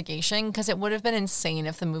investigation, because it would have been insane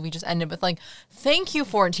if the movie just ended with, like, thank you,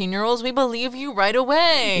 14-year-olds. We believe you right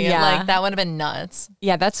away. Yeah. Like, that would have been nuts.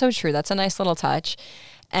 Yeah, that's so true. That's a nice little touch.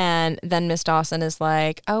 And then Miss Dawson is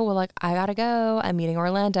like, oh, well, like, I gotta go. I'm meeting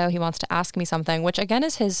Orlando. He wants to ask me something, which again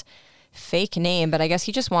is his fake name, but I guess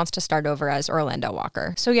he just wants to start over as Orlando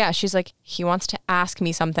Walker. So yeah, she's like, he wants to ask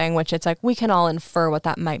me something, which it's like, we can all infer what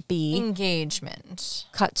that might be. Engagement.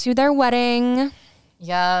 Cut to their wedding.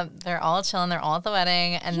 Yeah, they're all chilling. They're all at the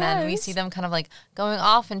wedding. And then we see them kind of like going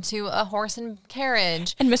off into a horse and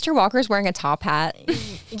carriage. And Mr. Walker's wearing a top hat.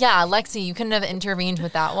 Yeah, Lexi, you couldn't have intervened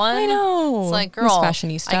with that one. I know. It's like, Miss girl,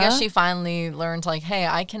 Fashionista. I guess she finally learned, like, hey,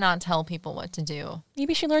 I cannot tell people what to do.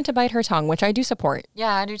 Maybe she learned to bite her tongue, which I do support.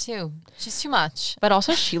 Yeah, I do too. She's too much. But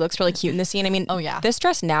also she looks really cute in the scene. I mean, oh yeah, this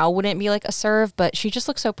dress now wouldn't be like a serve, but she just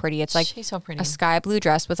looks so pretty. It's like she's so pretty. A sky blue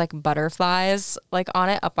dress with like butterflies like on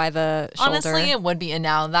it up by the shoulder. Honestly, it would be. And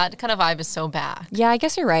now that kind of vibe is so bad. Yeah, I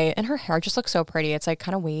guess you're right. And her hair just looks so pretty. It's like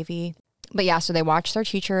kind of wavy. But yeah, so they watch their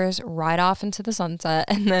teachers ride off into the sunset,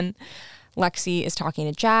 and then Lexi is talking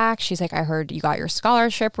to Jack. She's like, I heard you got your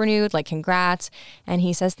scholarship renewed, like, congrats. And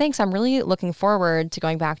he says, thanks. I'm really looking forward to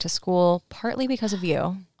going back to school, partly because of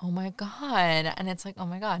you. Oh my God. And it's like, oh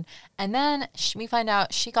my God. And then we find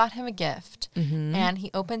out she got him a gift, and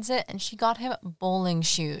he opens it and she got him bowling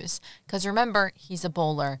shoes. Because remember, he's a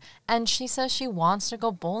bowler. And she says she wants to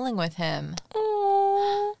go bowling with him.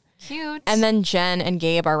 Aww. Cute. And then Jen and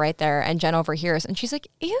Gabe are right there, and Jen overhears, and she's like,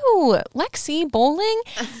 ew, Lexi, bowling?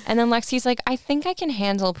 And then Lexi's like, I think I can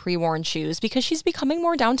handle pre-worn shoes, because she's becoming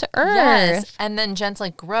more down to earth. Yes. And then Jen's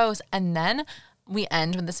like, gross. And then we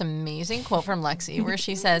end with this amazing quote from Lexi where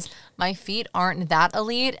she says, my feet aren't that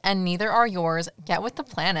elite and neither are yours. Get with the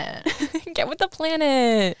planet. Get with the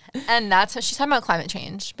planet. And that's how she's talking about climate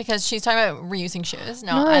change, because she's talking about reusing shoes.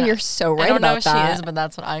 No, Nora, you're so right I don't about know if that. she is, but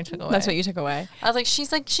that's what I took away. That's what you took away. I was like,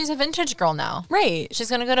 she's a vintage girl now. Right. She's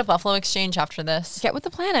going to go to Buffalo Exchange after this. Get with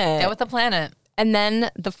the planet. Get with the planet. And then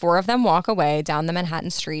the four of them walk away down the Manhattan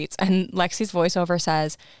streets, and Lexi's voiceover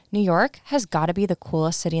says, New York has got to be the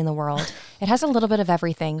coolest city in the world. It has a little bit of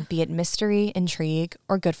everything, be it mystery, intrigue,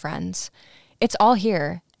 or good friends. It's all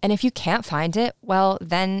here. And if you can't find it, well,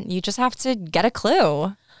 then you just have to get a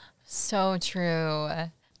clue. So true.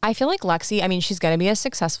 I feel like Lexi, I mean, she's going to be a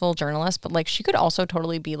successful journalist, but like she could also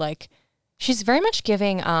totally be like, she's very much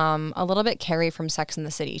giving a little bit Carrie from Sex and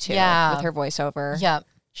the City too, Yeah. with her voiceover. Yep.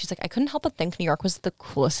 She's like, I couldn't help but think New York was the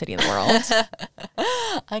coolest city in the world.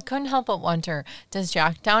 I couldn't help but wonder, does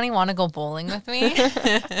Jack Downey want to go bowling with me?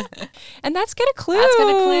 And that's Get a Clue. That's Get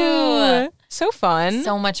a Clue. So fun.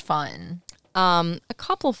 So much fun. A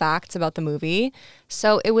couple facts about the movie.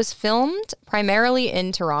 So it was filmed primarily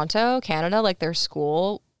in Toronto, Canada, like their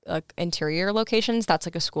school interior locations. That's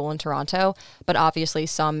like a school in Toronto. But obviously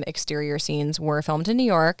some exterior scenes were filmed in New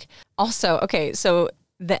York. Also, okay, so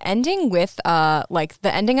The ending with like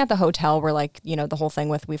the ending at the hotel where like, you know, the whole thing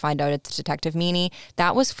with we find out it's Detective Meany,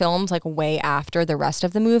 that was filmed like way after the rest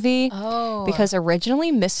of the movie. Oh. Because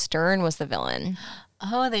originally Miss Stern was the villain.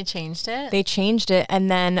 Oh, they changed it? They changed it. And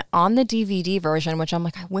then on the DVD version, which I'm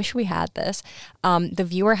like, I wish we had this, the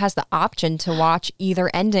viewer has the option to watch either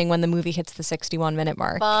ending when the movie hits the 61-minute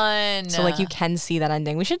mark. Fun. So like you can see that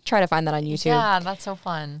ending. We should try to find that on YouTube. Yeah, that's so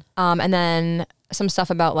fun. And then some stuff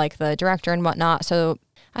about like the director and whatnot. So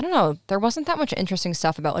I don't know. There wasn't that much interesting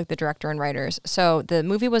stuff about like the director and writers. So the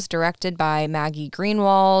movie was directed by Maggie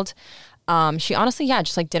Greenwald. She honestly,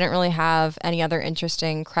 just like didn't really have any other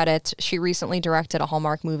interesting credits. She recently directed a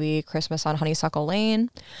Hallmark movie, Christmas on Honeysuckle Lane.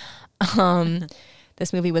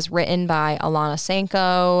 This movie was written by Alana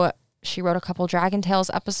Sanko. She wrote a couple Dragon Tales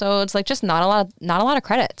episodes. Like just not a lot of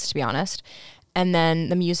credits, to be honest. And then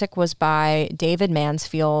the music was by David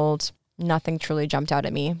Mansfield. Nothing truly jumped out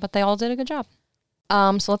at me, but they all did a good job.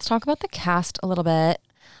 So let's talk about the cast a little bit.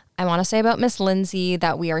 I want to say about Miss Lindsay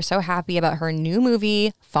that we are so happy about her new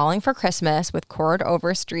movie, Falling for Christmas, with Cord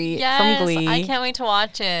Overstreet from Glee. I can't wait to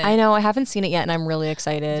watch it. I know, I haven't seen it yet, and I'm really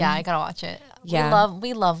excited. Yeah, I gotta watch it. Yeah.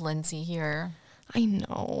 We love Lindsay here. I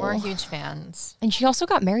know. We're huge fans. And she also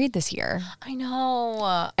got married this year. I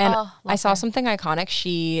know. And I saw something iconic.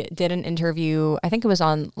 She did an interview, I think it was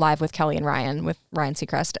on Live with Kelly and Ryan, with Ryan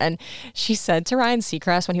Seacrest. And she said to Ryan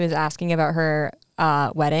Seacrest when he was asking about her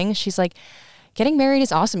wedding, she's like, getting married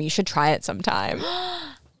is awesome. You should try it sometime.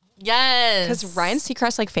 Yes. Because Ryan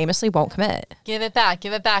Seacrest like famously won't commit. Give it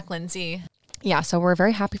back, Lindsay. Yeah, so we're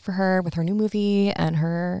very happy for her with her new movie and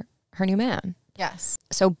her new man. Yes.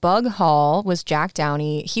 So Bug Hall was Jack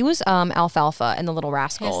Downey. He was Alfalfa in The Little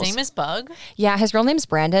Rascals. His name is Bug? Yeah, his real name's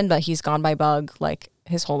Brandon, but he's gone by Bug like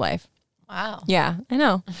his whole life. Wow. Yeah, I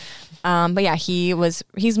know. But yeah,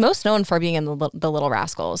 he's most known for being in the Little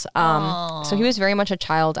Rascals. So he was very much a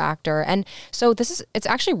child actor. And so it's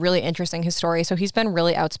actually really interesting, his story. So he's been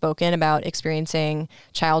really outspoken about experiencing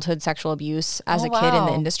childhood sexual abuse as a kid in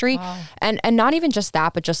the industry. Wow. And not even just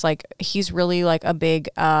that, but just like he's really like a big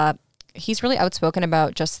he's really outspoken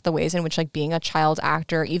about just the ways in which like being a child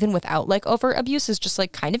actor, even without like overt abuse, is just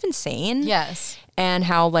like kind of insane. Yes. And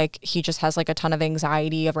how like he just has like a ton of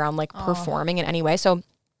anxiety around like performing in any way. So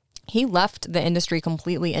he left the industry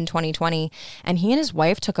completely in 2020, and he and his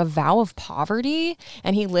wife took a vow of poverty,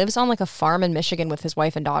 and he lives on like a farm in Michigan with his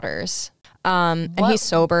wife and daughters. And he's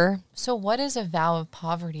sober. So what is a vow of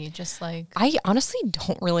poverty? Just like... I honestly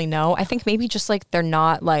don't really know. I think maybe just like they're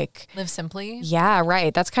not like... Live simply? Yeah,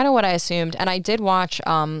 right. That's kind of what I assumed. And I did watch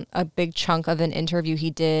a big chunk of an interview he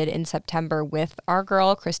did in September with our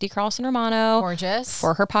girl, Christy Carlson Romano. Gorgeous.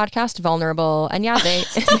 For her podcast, Vulnerable. And yeah, they...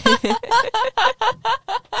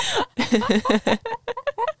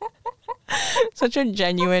 Such a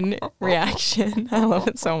genuine reaction. I love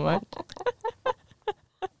it so much.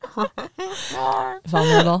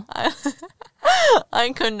 Vulnerable.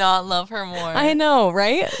 I could not love her more. I know,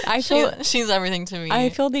 right? She's everything to me. I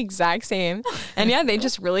feel the exact same. And yeah, they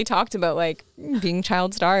just really talked about like being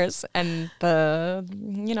child stars and the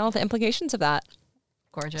implications of that.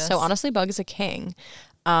 Gorgeous. So honestly, Bug is a king.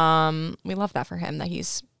 We love that for him, that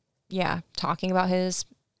he's talking about his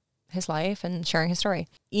life and sharing his story.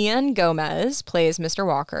 Ian Gomez plays Mr.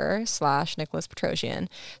 Walker / Nicholas Petrosian.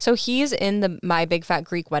 So he's in the My Big Fat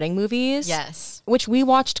Greek Wedding movies. Yes. Which we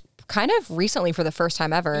watched kind of recently for the first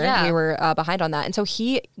time ever. Yeah. We were behind on that. And so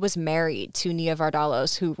he was married to Nia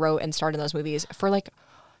Vardalos, who wrote and starred in those movies for like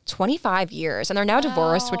 25 years. And they're now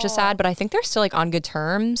divorced, which is sad, but I think they're still like on good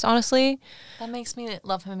terms, honestly. That makes me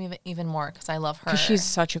love him even more because I love her. Because she's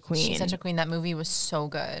such a queen. She's such a queen. That movie was so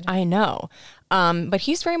good. I know. But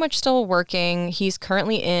he's very much still working. He's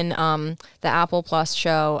currently in the Apple Plus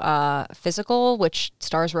show Physical, which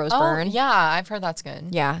stars Rose Byrne. Yeah, I've heard that's good.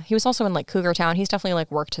 Yeah, he was also in like Cougar Town. He's definitely like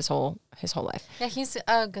worked his whole life. Yeah, he's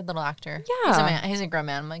a good little actor. Yeah. He's a man. He's a grown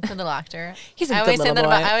man. I'm like, good little actor. He's a I good always little say that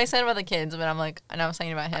boy. I always say it about the kids, but I'm like, and I was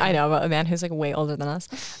saying about him. I know, about a man who's like way older than us.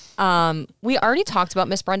 We already talked about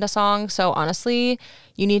Miss Brenda song, so honestly,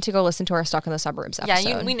 you need to go listen to our Stuck in the Suburbs episode.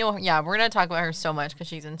 Yeah, we know. Yeah, we're gonna talk about her so much because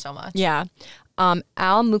she's in so much. Yeah.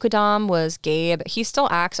 Al Mukadam was Gabe. He still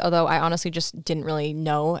acts, although I honestly just didn't really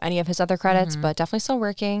know any of his other credits, but definitely still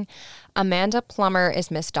working. Amanda Plummer is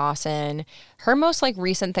Miss Dawson. Her most like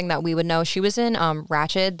recent thing that we would know, she was in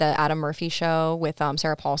Ratched, the Adam Murphy show with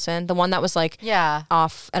Sarah Paulson, the one that was like an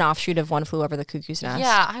offshoot of One Flew Over the Cuckoo's Nest.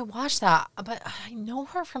 Yeah, I watched that, but I know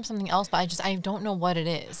her from something else, but I don't know what it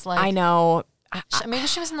is. Like, I know. Maybe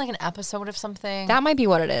she was in like an episode of something. That might be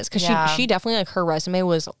what it is, because she definitely, like, her resume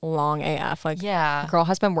was long AF. Like, yeah, girl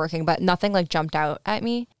has been working, but nothing like jumped out at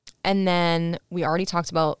me. And then we already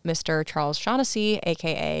talked about Mr. Charles Shaughnessy,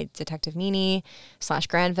 aka Detective Meany /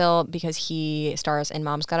 Granville, because he stars in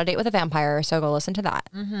Mom's Got a Date with a Vampire. So go listen to that.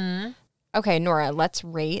 Mm-hmm. Okay, Nora, let's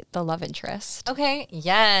rate the love interest. Okay,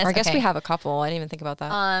 yes. Or I guess we have a couple. I didn't even think about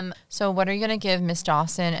that. So what are you going to give Miss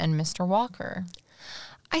Dawson and Mr. Walker?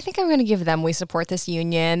 I think I'm going to give them We Support This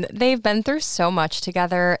Union. They've been through so much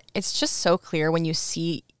together. It's just so clear when you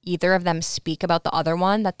see either of them speak about the other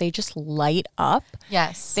one that they just light up.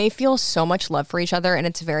 Yes. They feel so much love for each other, and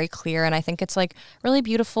it's very clear. And I think it's like really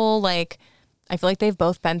beautiful. Like, I feel like they've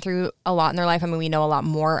both been through a lot in their life. I mean, we know a lot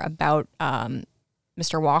more about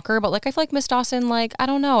Mr. Walker, but like I feel like Miss Dawson, like, I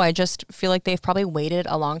don't know. I just feel like they've probably waited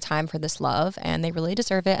a long time for this love, and they really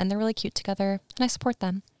deserve it, and they're really cute together, and I support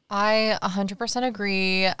them. I 100%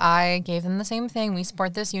 agree. I gave them the same thing. We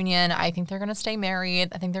support this union. I think they're going to stay married.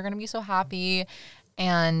 I think they're going to be so happy.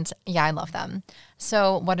 And yeah, I love them.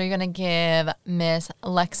 So what are you going to give Miss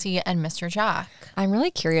Lexi and Mr. Jack? I'm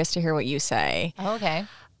really curious to hear what you say. Oh, okay.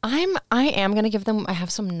 I am going to give them, I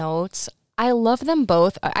have some notes. I love them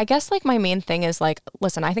both. I guess like my main thing is like,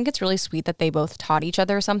 listen, I think it's really sweet that they both taught each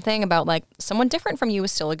other something about like someone different from you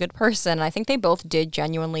is still a good person. And I think they both did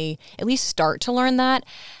genuinely at least start to learn that.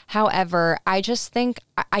 However, I just think,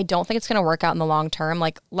 I don't think it's going to work out in the long term.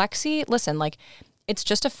 Like Lexi, listen, like it's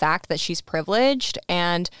just a fact that she's privileged.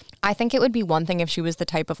 And I think it would be one thing if she was the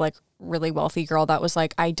type of like really wealthy girl that was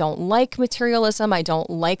like, I don't like materialism. I don't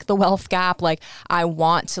like the wealth gap. Like I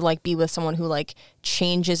want to like be with someone who like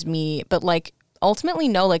changes me. But like ultimately,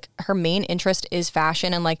 no, like her main interest is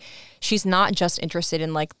fashion. And like she's not just interested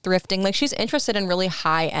in like thrifting. Like she's interested in really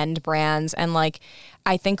high end brands. And like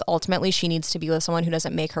I think ultimately she needs to be with someone who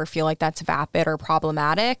doesn't make her feel like that's vapid or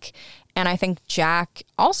problematic. And I think Jack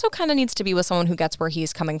also kind of needs to be with someone who gets where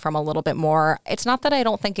he's coming from a little bit more. It's not that I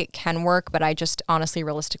don't think it can work, but I just honestly,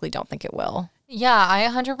 realistically don't think it will. Yeah, I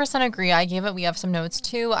 100% agree. I gave it, we have some notes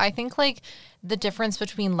too. I think like the difference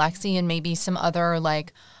between Lexi and maybe some other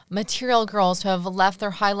like material girls who have left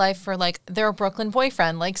their high life for like their Brooklyn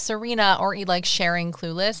boyfriend, like Serena or like sharing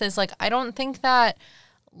Clueless, is like, I don't think that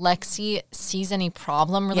Lexi sees any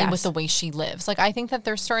problem really with the way she lives. Like, I think that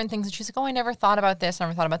there's certain things that she's like, oh, I never thought about this,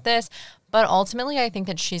 never thought about this. But ultimately, I think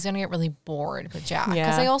that she's going to get really bored with Jack.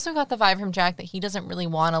 Because I also got the vibe from Jack that he doesn't really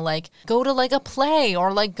want to, like, go to, like, a play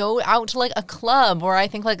or, like, go out to, like, a club. Or I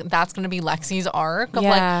think, like, that's going to be Lexi's arc. Of,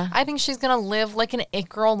 like, I think she's going to live, like, an it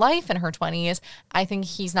girl life in her 20s. I think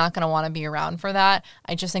he's not going to want to be around for that.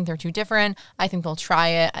 I just think they're too different. I think they'll try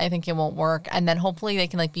it. I think it won't work. And then hopefully they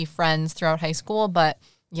can, like, be friends throughout high school. But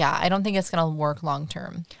yeah, I don't think it's going to work long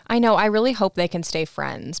term. I know. I really hope they can stay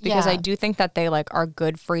friends because I do think that they like are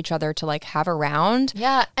good for each other to like have around.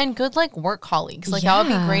 Yeah, and good like work colleagues. Like that would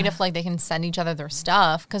be great if like they can send each other their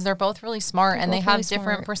stuff because they're both really smart and they have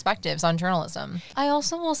different perspectives on journalism. I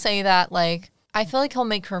also will say that like I feel like he'll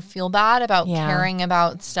make her feel bad about caring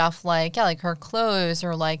about stuff like like her clothes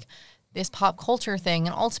or like this pop culture thing.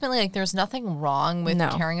 And ultimately, like, there's nothing wrong with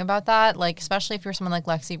caring about that. Like, especially if you're someone like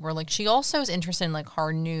Lexi, where, like, she also is interested in, like,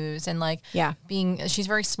 hard news and, like, she's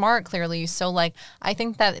very smart, clearly. So, like, I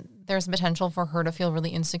think that there's potential for her to feel really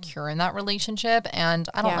insecure in that relationship. And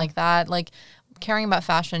I don't like that. Like, caring about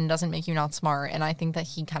fashion doesn't make you not smart. And I think that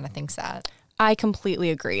he kind of thinks that. I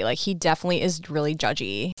completely agree. Like, he definitely is really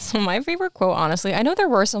judgy. So my favorite quote, honestly, I know there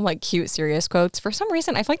were some like cute, serious quotes. For some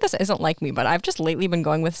reason, I feel like this isn't like me, but I've just lately been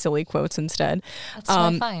going with silly quotes instead. That's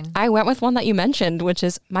totally fine. I went with one that you mentioned, which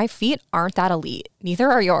is, my feet aren't that elite.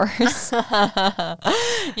 Neither are yours.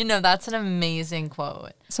 You know, that's an amazing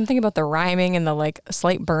quote. Something about the rhyming and the like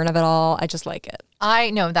slight burn of it all. I just like it.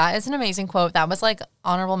 I know that is an amazing quote. That was like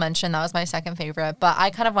honorable mention. That was my second favorite. But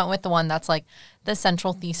I kind of went with the one that's like the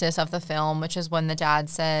central thesis of the film, which is when the dad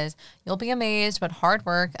says, "You'll be amazed what hard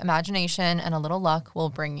work, imagination, and a little luck will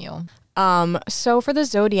bring you." So for the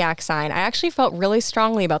zodiac sign, I actually felt really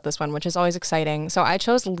strongly about this one, which is always exciting. So I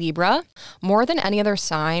chose Libra. More than any other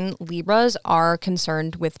sign, Libras are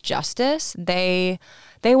concerned with justice. They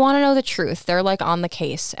want to know the truth. They're like on the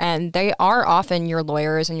case, and they are often your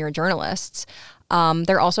lawyers and your journalists.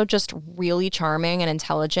 They're also just really charming and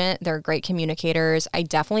intelligent. They're great communicators. I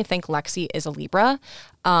definitely think Lexi is a Libra.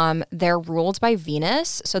 They're ruled by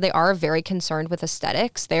Venus, so they are very concerned with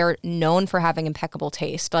aesthetics. They're known for having impeccable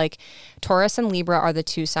taste. Like Taurus and Libra are the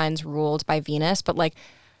two signs ruled by Venus, but like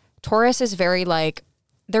Taurus is very like,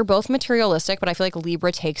 they're both materialistic, but I feel like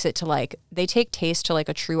Libra takes it to like, they take taste to like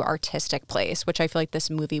a true artistic place, which I feel like this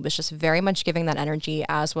movie was just very much giving that energy,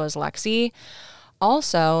 as was Lexi.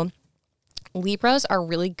 Also, Libras are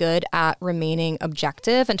really good at remaining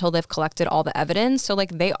objective until they've collected all the evidence. So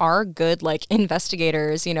like they are good like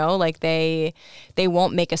investigators, you know, like they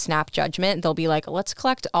won't make a snap judgment. They'll be like, let's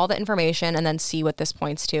collect all the information and then see what this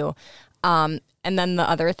points to. And then the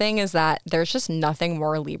other thing is that there's just nothing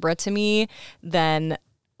more Libra to me than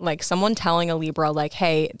like someone telling a Libra like,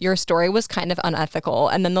 hey, your story was kind of unethical.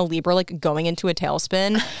 And then the Libra like going into a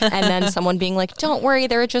tailspin and then someone being like, don't worry,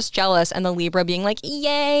 they're just jealous. And the Libra being like,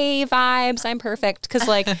 yay, vibes, I'm perfect. Because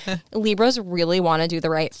like Libras really want to do the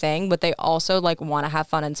right thing, but they also like want to have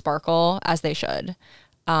fun and sparkle as they should.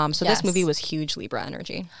 So this movie was huge Libra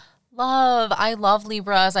energy. I love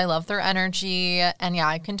Libras. I love their energy. And yeah,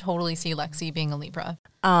 I can totally see Lexi being a Libra.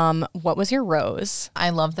 What was your rose? I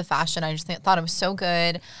love the fashion. I just thought it was so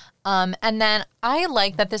good. And then I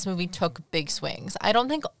like that this movie took big swings. I don't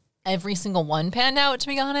think every single one panned out, to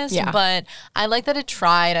be honest. Yeah. But I like that it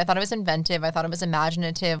tried. I thought it was inventive. I thought it was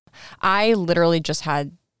imaginative. I literally just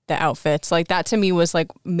had the outfits. Like that to me was like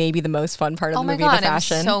maybe the most fun part of the movie, the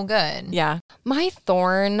fashion. It was so good. Yeah. My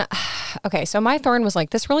thorn, okay, so my thorn was like,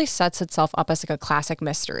 this really sets itself up as like a classic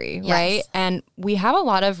mystery, Yes. right? And we have a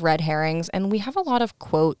lot of red herrings and we have a lot of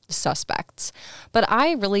quote suspects. But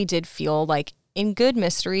I really did feel like in good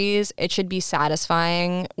mysteries, it should be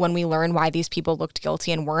satisfying when we learn why these people looked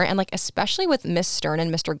guilty and weren't. And like, especially with Miss Stern and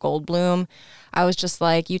Mr. Goldblum, I was just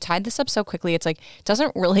like, you tied this up so quickly. It's like, it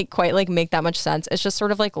doesn't really quite like make that much sense. It's just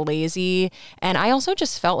sort of like lazy. And I also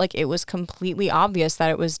just felt like it was completely obvious that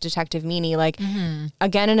it was Detective Meany. Like,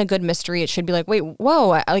 again, in a good mystery, it should be like, wait,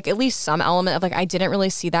 whoa, like at least some element of like, I didn't really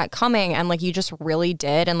see that coming. And like, you just really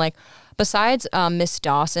did. And like, besides Miss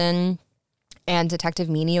Dawson and Detective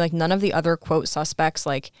Meany, like none of the other quote suspects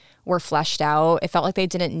like were fleshed out. It felt like they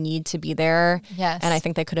didn't need to be there. Yes. And I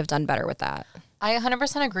think they could have done better with that. I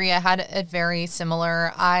 100% agree. I had it very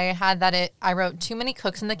similar. I wrote too many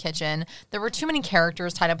cooks in the kitchen. There were too many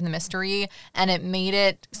characters tied up in the mystery, and it made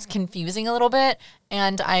it confusing a little bit.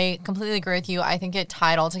 And I completely agree with you. I think it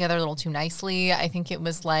tied all together a little too nicely. I think it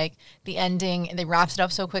was like the ending, they wrapped it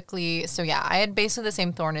up so quickly. So yeah, I had basically the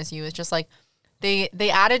same thorn as you. It's just like they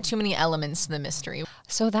added too many elements to the mystery.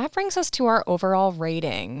 So that brings us to our overall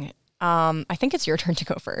rating. I think it's your turn to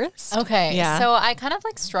go first. Okay. Yeah. So I kind of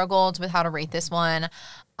like struggled with how to rate this one.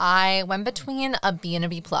 I went between a B and a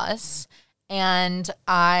B plus, and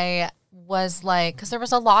I was like, because there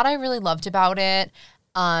was a lot I really loved about it.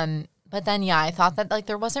 But then, yeah, I thought that like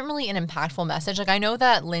there wasn't really an impactful message. Like I know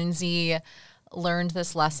that Lindsay learned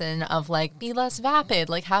this lesson of like, be less vapid,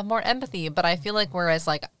 like have more empathy. But I feel like whereas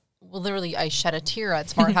like, well, literally I shed a tear at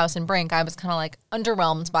Smart House and Brink, I was kind of like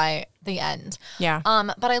underwhelmed by the end. Yeah.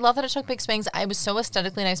 But I love that it took big swings. It was so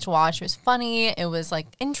aesthetically nice to watch. It was funny. It was like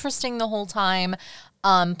interesting the whole time.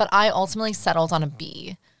 But I ultimately settled on a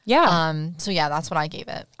B. Yeah. So yeah, that's what I gave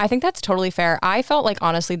it. I think that's totally fair. I felt like,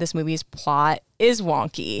 honestly, this movie's plot is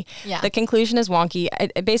wonky. Yeah. The conclusion is wonky.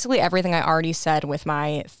 Basically, everything I already said with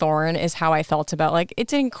my thorn is how I felt about, like, it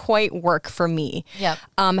didn't quite work for me. Yep.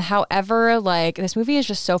 However, like, this movie is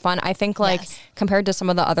just so fun. I think, like, Yes. compared to some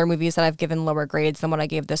of the other movies that I've given lower grades than what I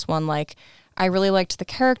gave this one, like, I really liked the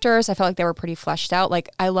characters. I felt like they were pretty fleshed out. Like,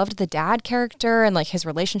 I loved the dad character and like his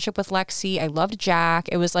relationship with Lexi. I loved Jack.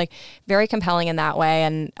 It was like very compelling in that way.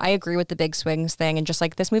 And I agree with the big swings thing. And just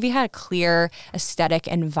like this movie had a clear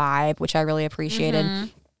aesthetic and vibe, which I really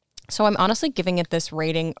appreciated. So I'm honestly giving it this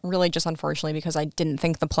rating really just unfortunately because I didn't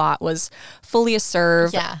think the plot was fully a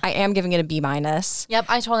serve. Yeah. I am giving it a B minus. Yep,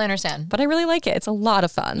 I totally understand. But I really like it. It's a lot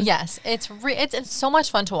of fun. Yes, it's so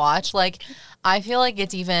much fun to watch. Like, I feel like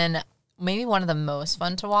it's even maybe one of the most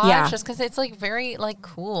fun to watch. Yeah. Just because it's like very like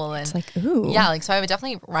cool and It's like, ooh. yeah, like so I would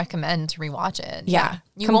definitely recommend to rewatch it. Yeah,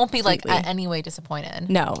 You won't be like completely. at any way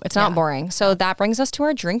disappointed. No, it's not Yeah. boring. So that brings us to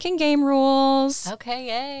our drinking game rules. Okay,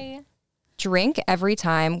 yay. Drink every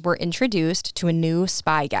time we're introduced to a new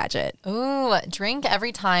spy gadget. Ooh, drink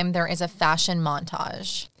every time there is a fashion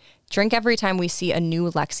montage. Drink every time we see a new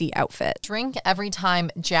Lexi outfit. Drink every time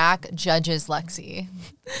Jack judges Lexi.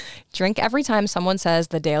 Drink every time someone says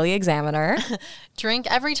the Daily Examiner. Drink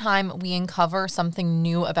every time we uncover something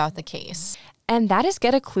new about the case. And that is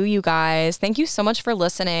Get a Clue, you guys. Thank you so much for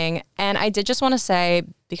listening. And I did just want to say,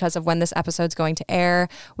 because of when this episode's going to air,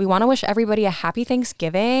 we want to wish everybody a happy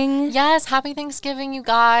Thanksgiving. Yes, happy Thanksgiving, you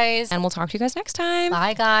guys. And we'll talk to you guys next time.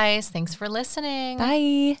 Bye, guys. Thanks for listening.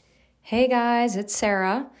 Bye. Hey, guys, it's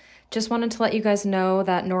Sarah. Just wanted to let you guys know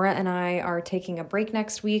that Nora and I are taking a break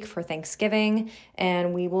next week for Thanksgiving,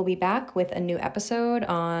 and we will be back with a new episode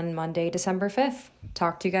on Monday, December 5th.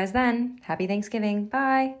 Talk to you guys then. Happy Thanksgiving.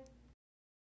 Bye.